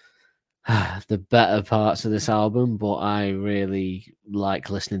better parts of this album, but I really like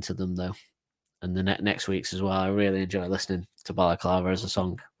listening to them though. And the next week's as well, I really enjoy listening to Balaclava as a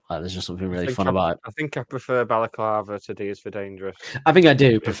song. Like, there's just something really fun about it. I think I prefer Balaclava to D is for Dangerous. I think I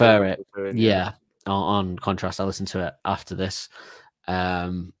do prefer it. Yeah. On contrast, I listened to it after this.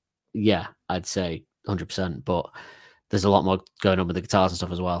 Yeah, I'd say 100%, but there's a lot more going on with the guitars and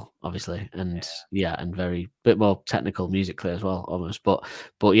stuff as well, obviously, and and very bit more technical musically as well, almost. But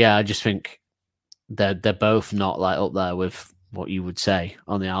yeah, I just think they're both not like up there with what you would say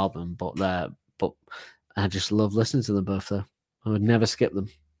on the album, but I just love listening to them both. Though I would never skip them.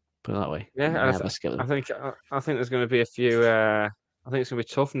 Put it that way. Yeah, never skip them. I think there's going to be a few. I think it's going to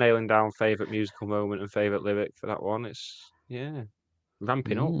be tough nailing down favorite musical moment and favorite lyric for that one. It's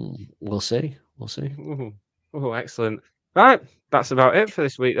ramping up. We'll see. Oh, excellent. Right, that's about it for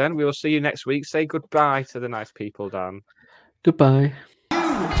this week then. We will see you next week. Say goodbye to the nice people, Dan. Goodbye.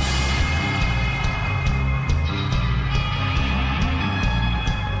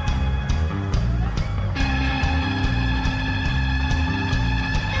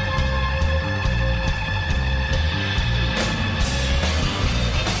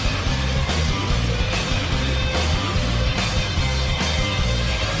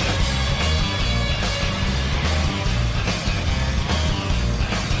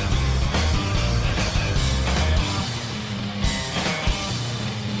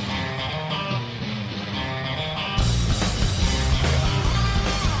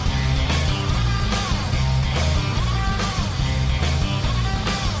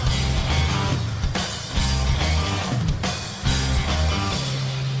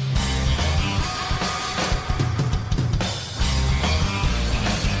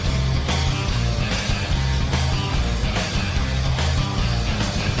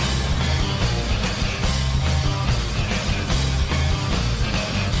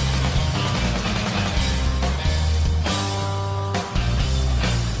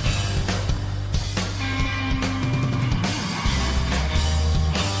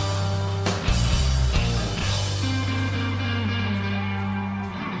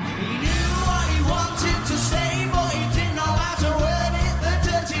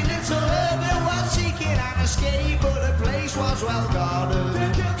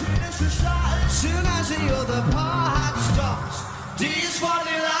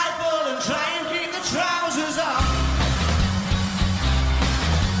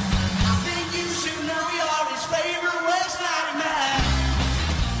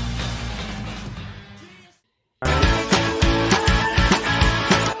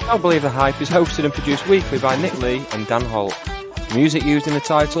 Don't Believe the Hype is hosted and produced weekly by Nick Lee and Dan Holt. The music used in the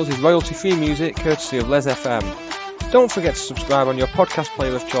titles is royalty-free music courtesy of Les FM. Don't forget to subscribe on your podcast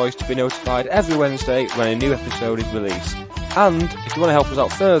player of choice to be notified every Wednesday when a new episode is released. And if you want to help us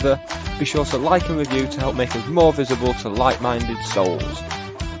out further, be sure to like and review to help make us more visible to like-minded souls.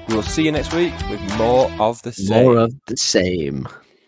 We will see you next week with more of the same. More of the same.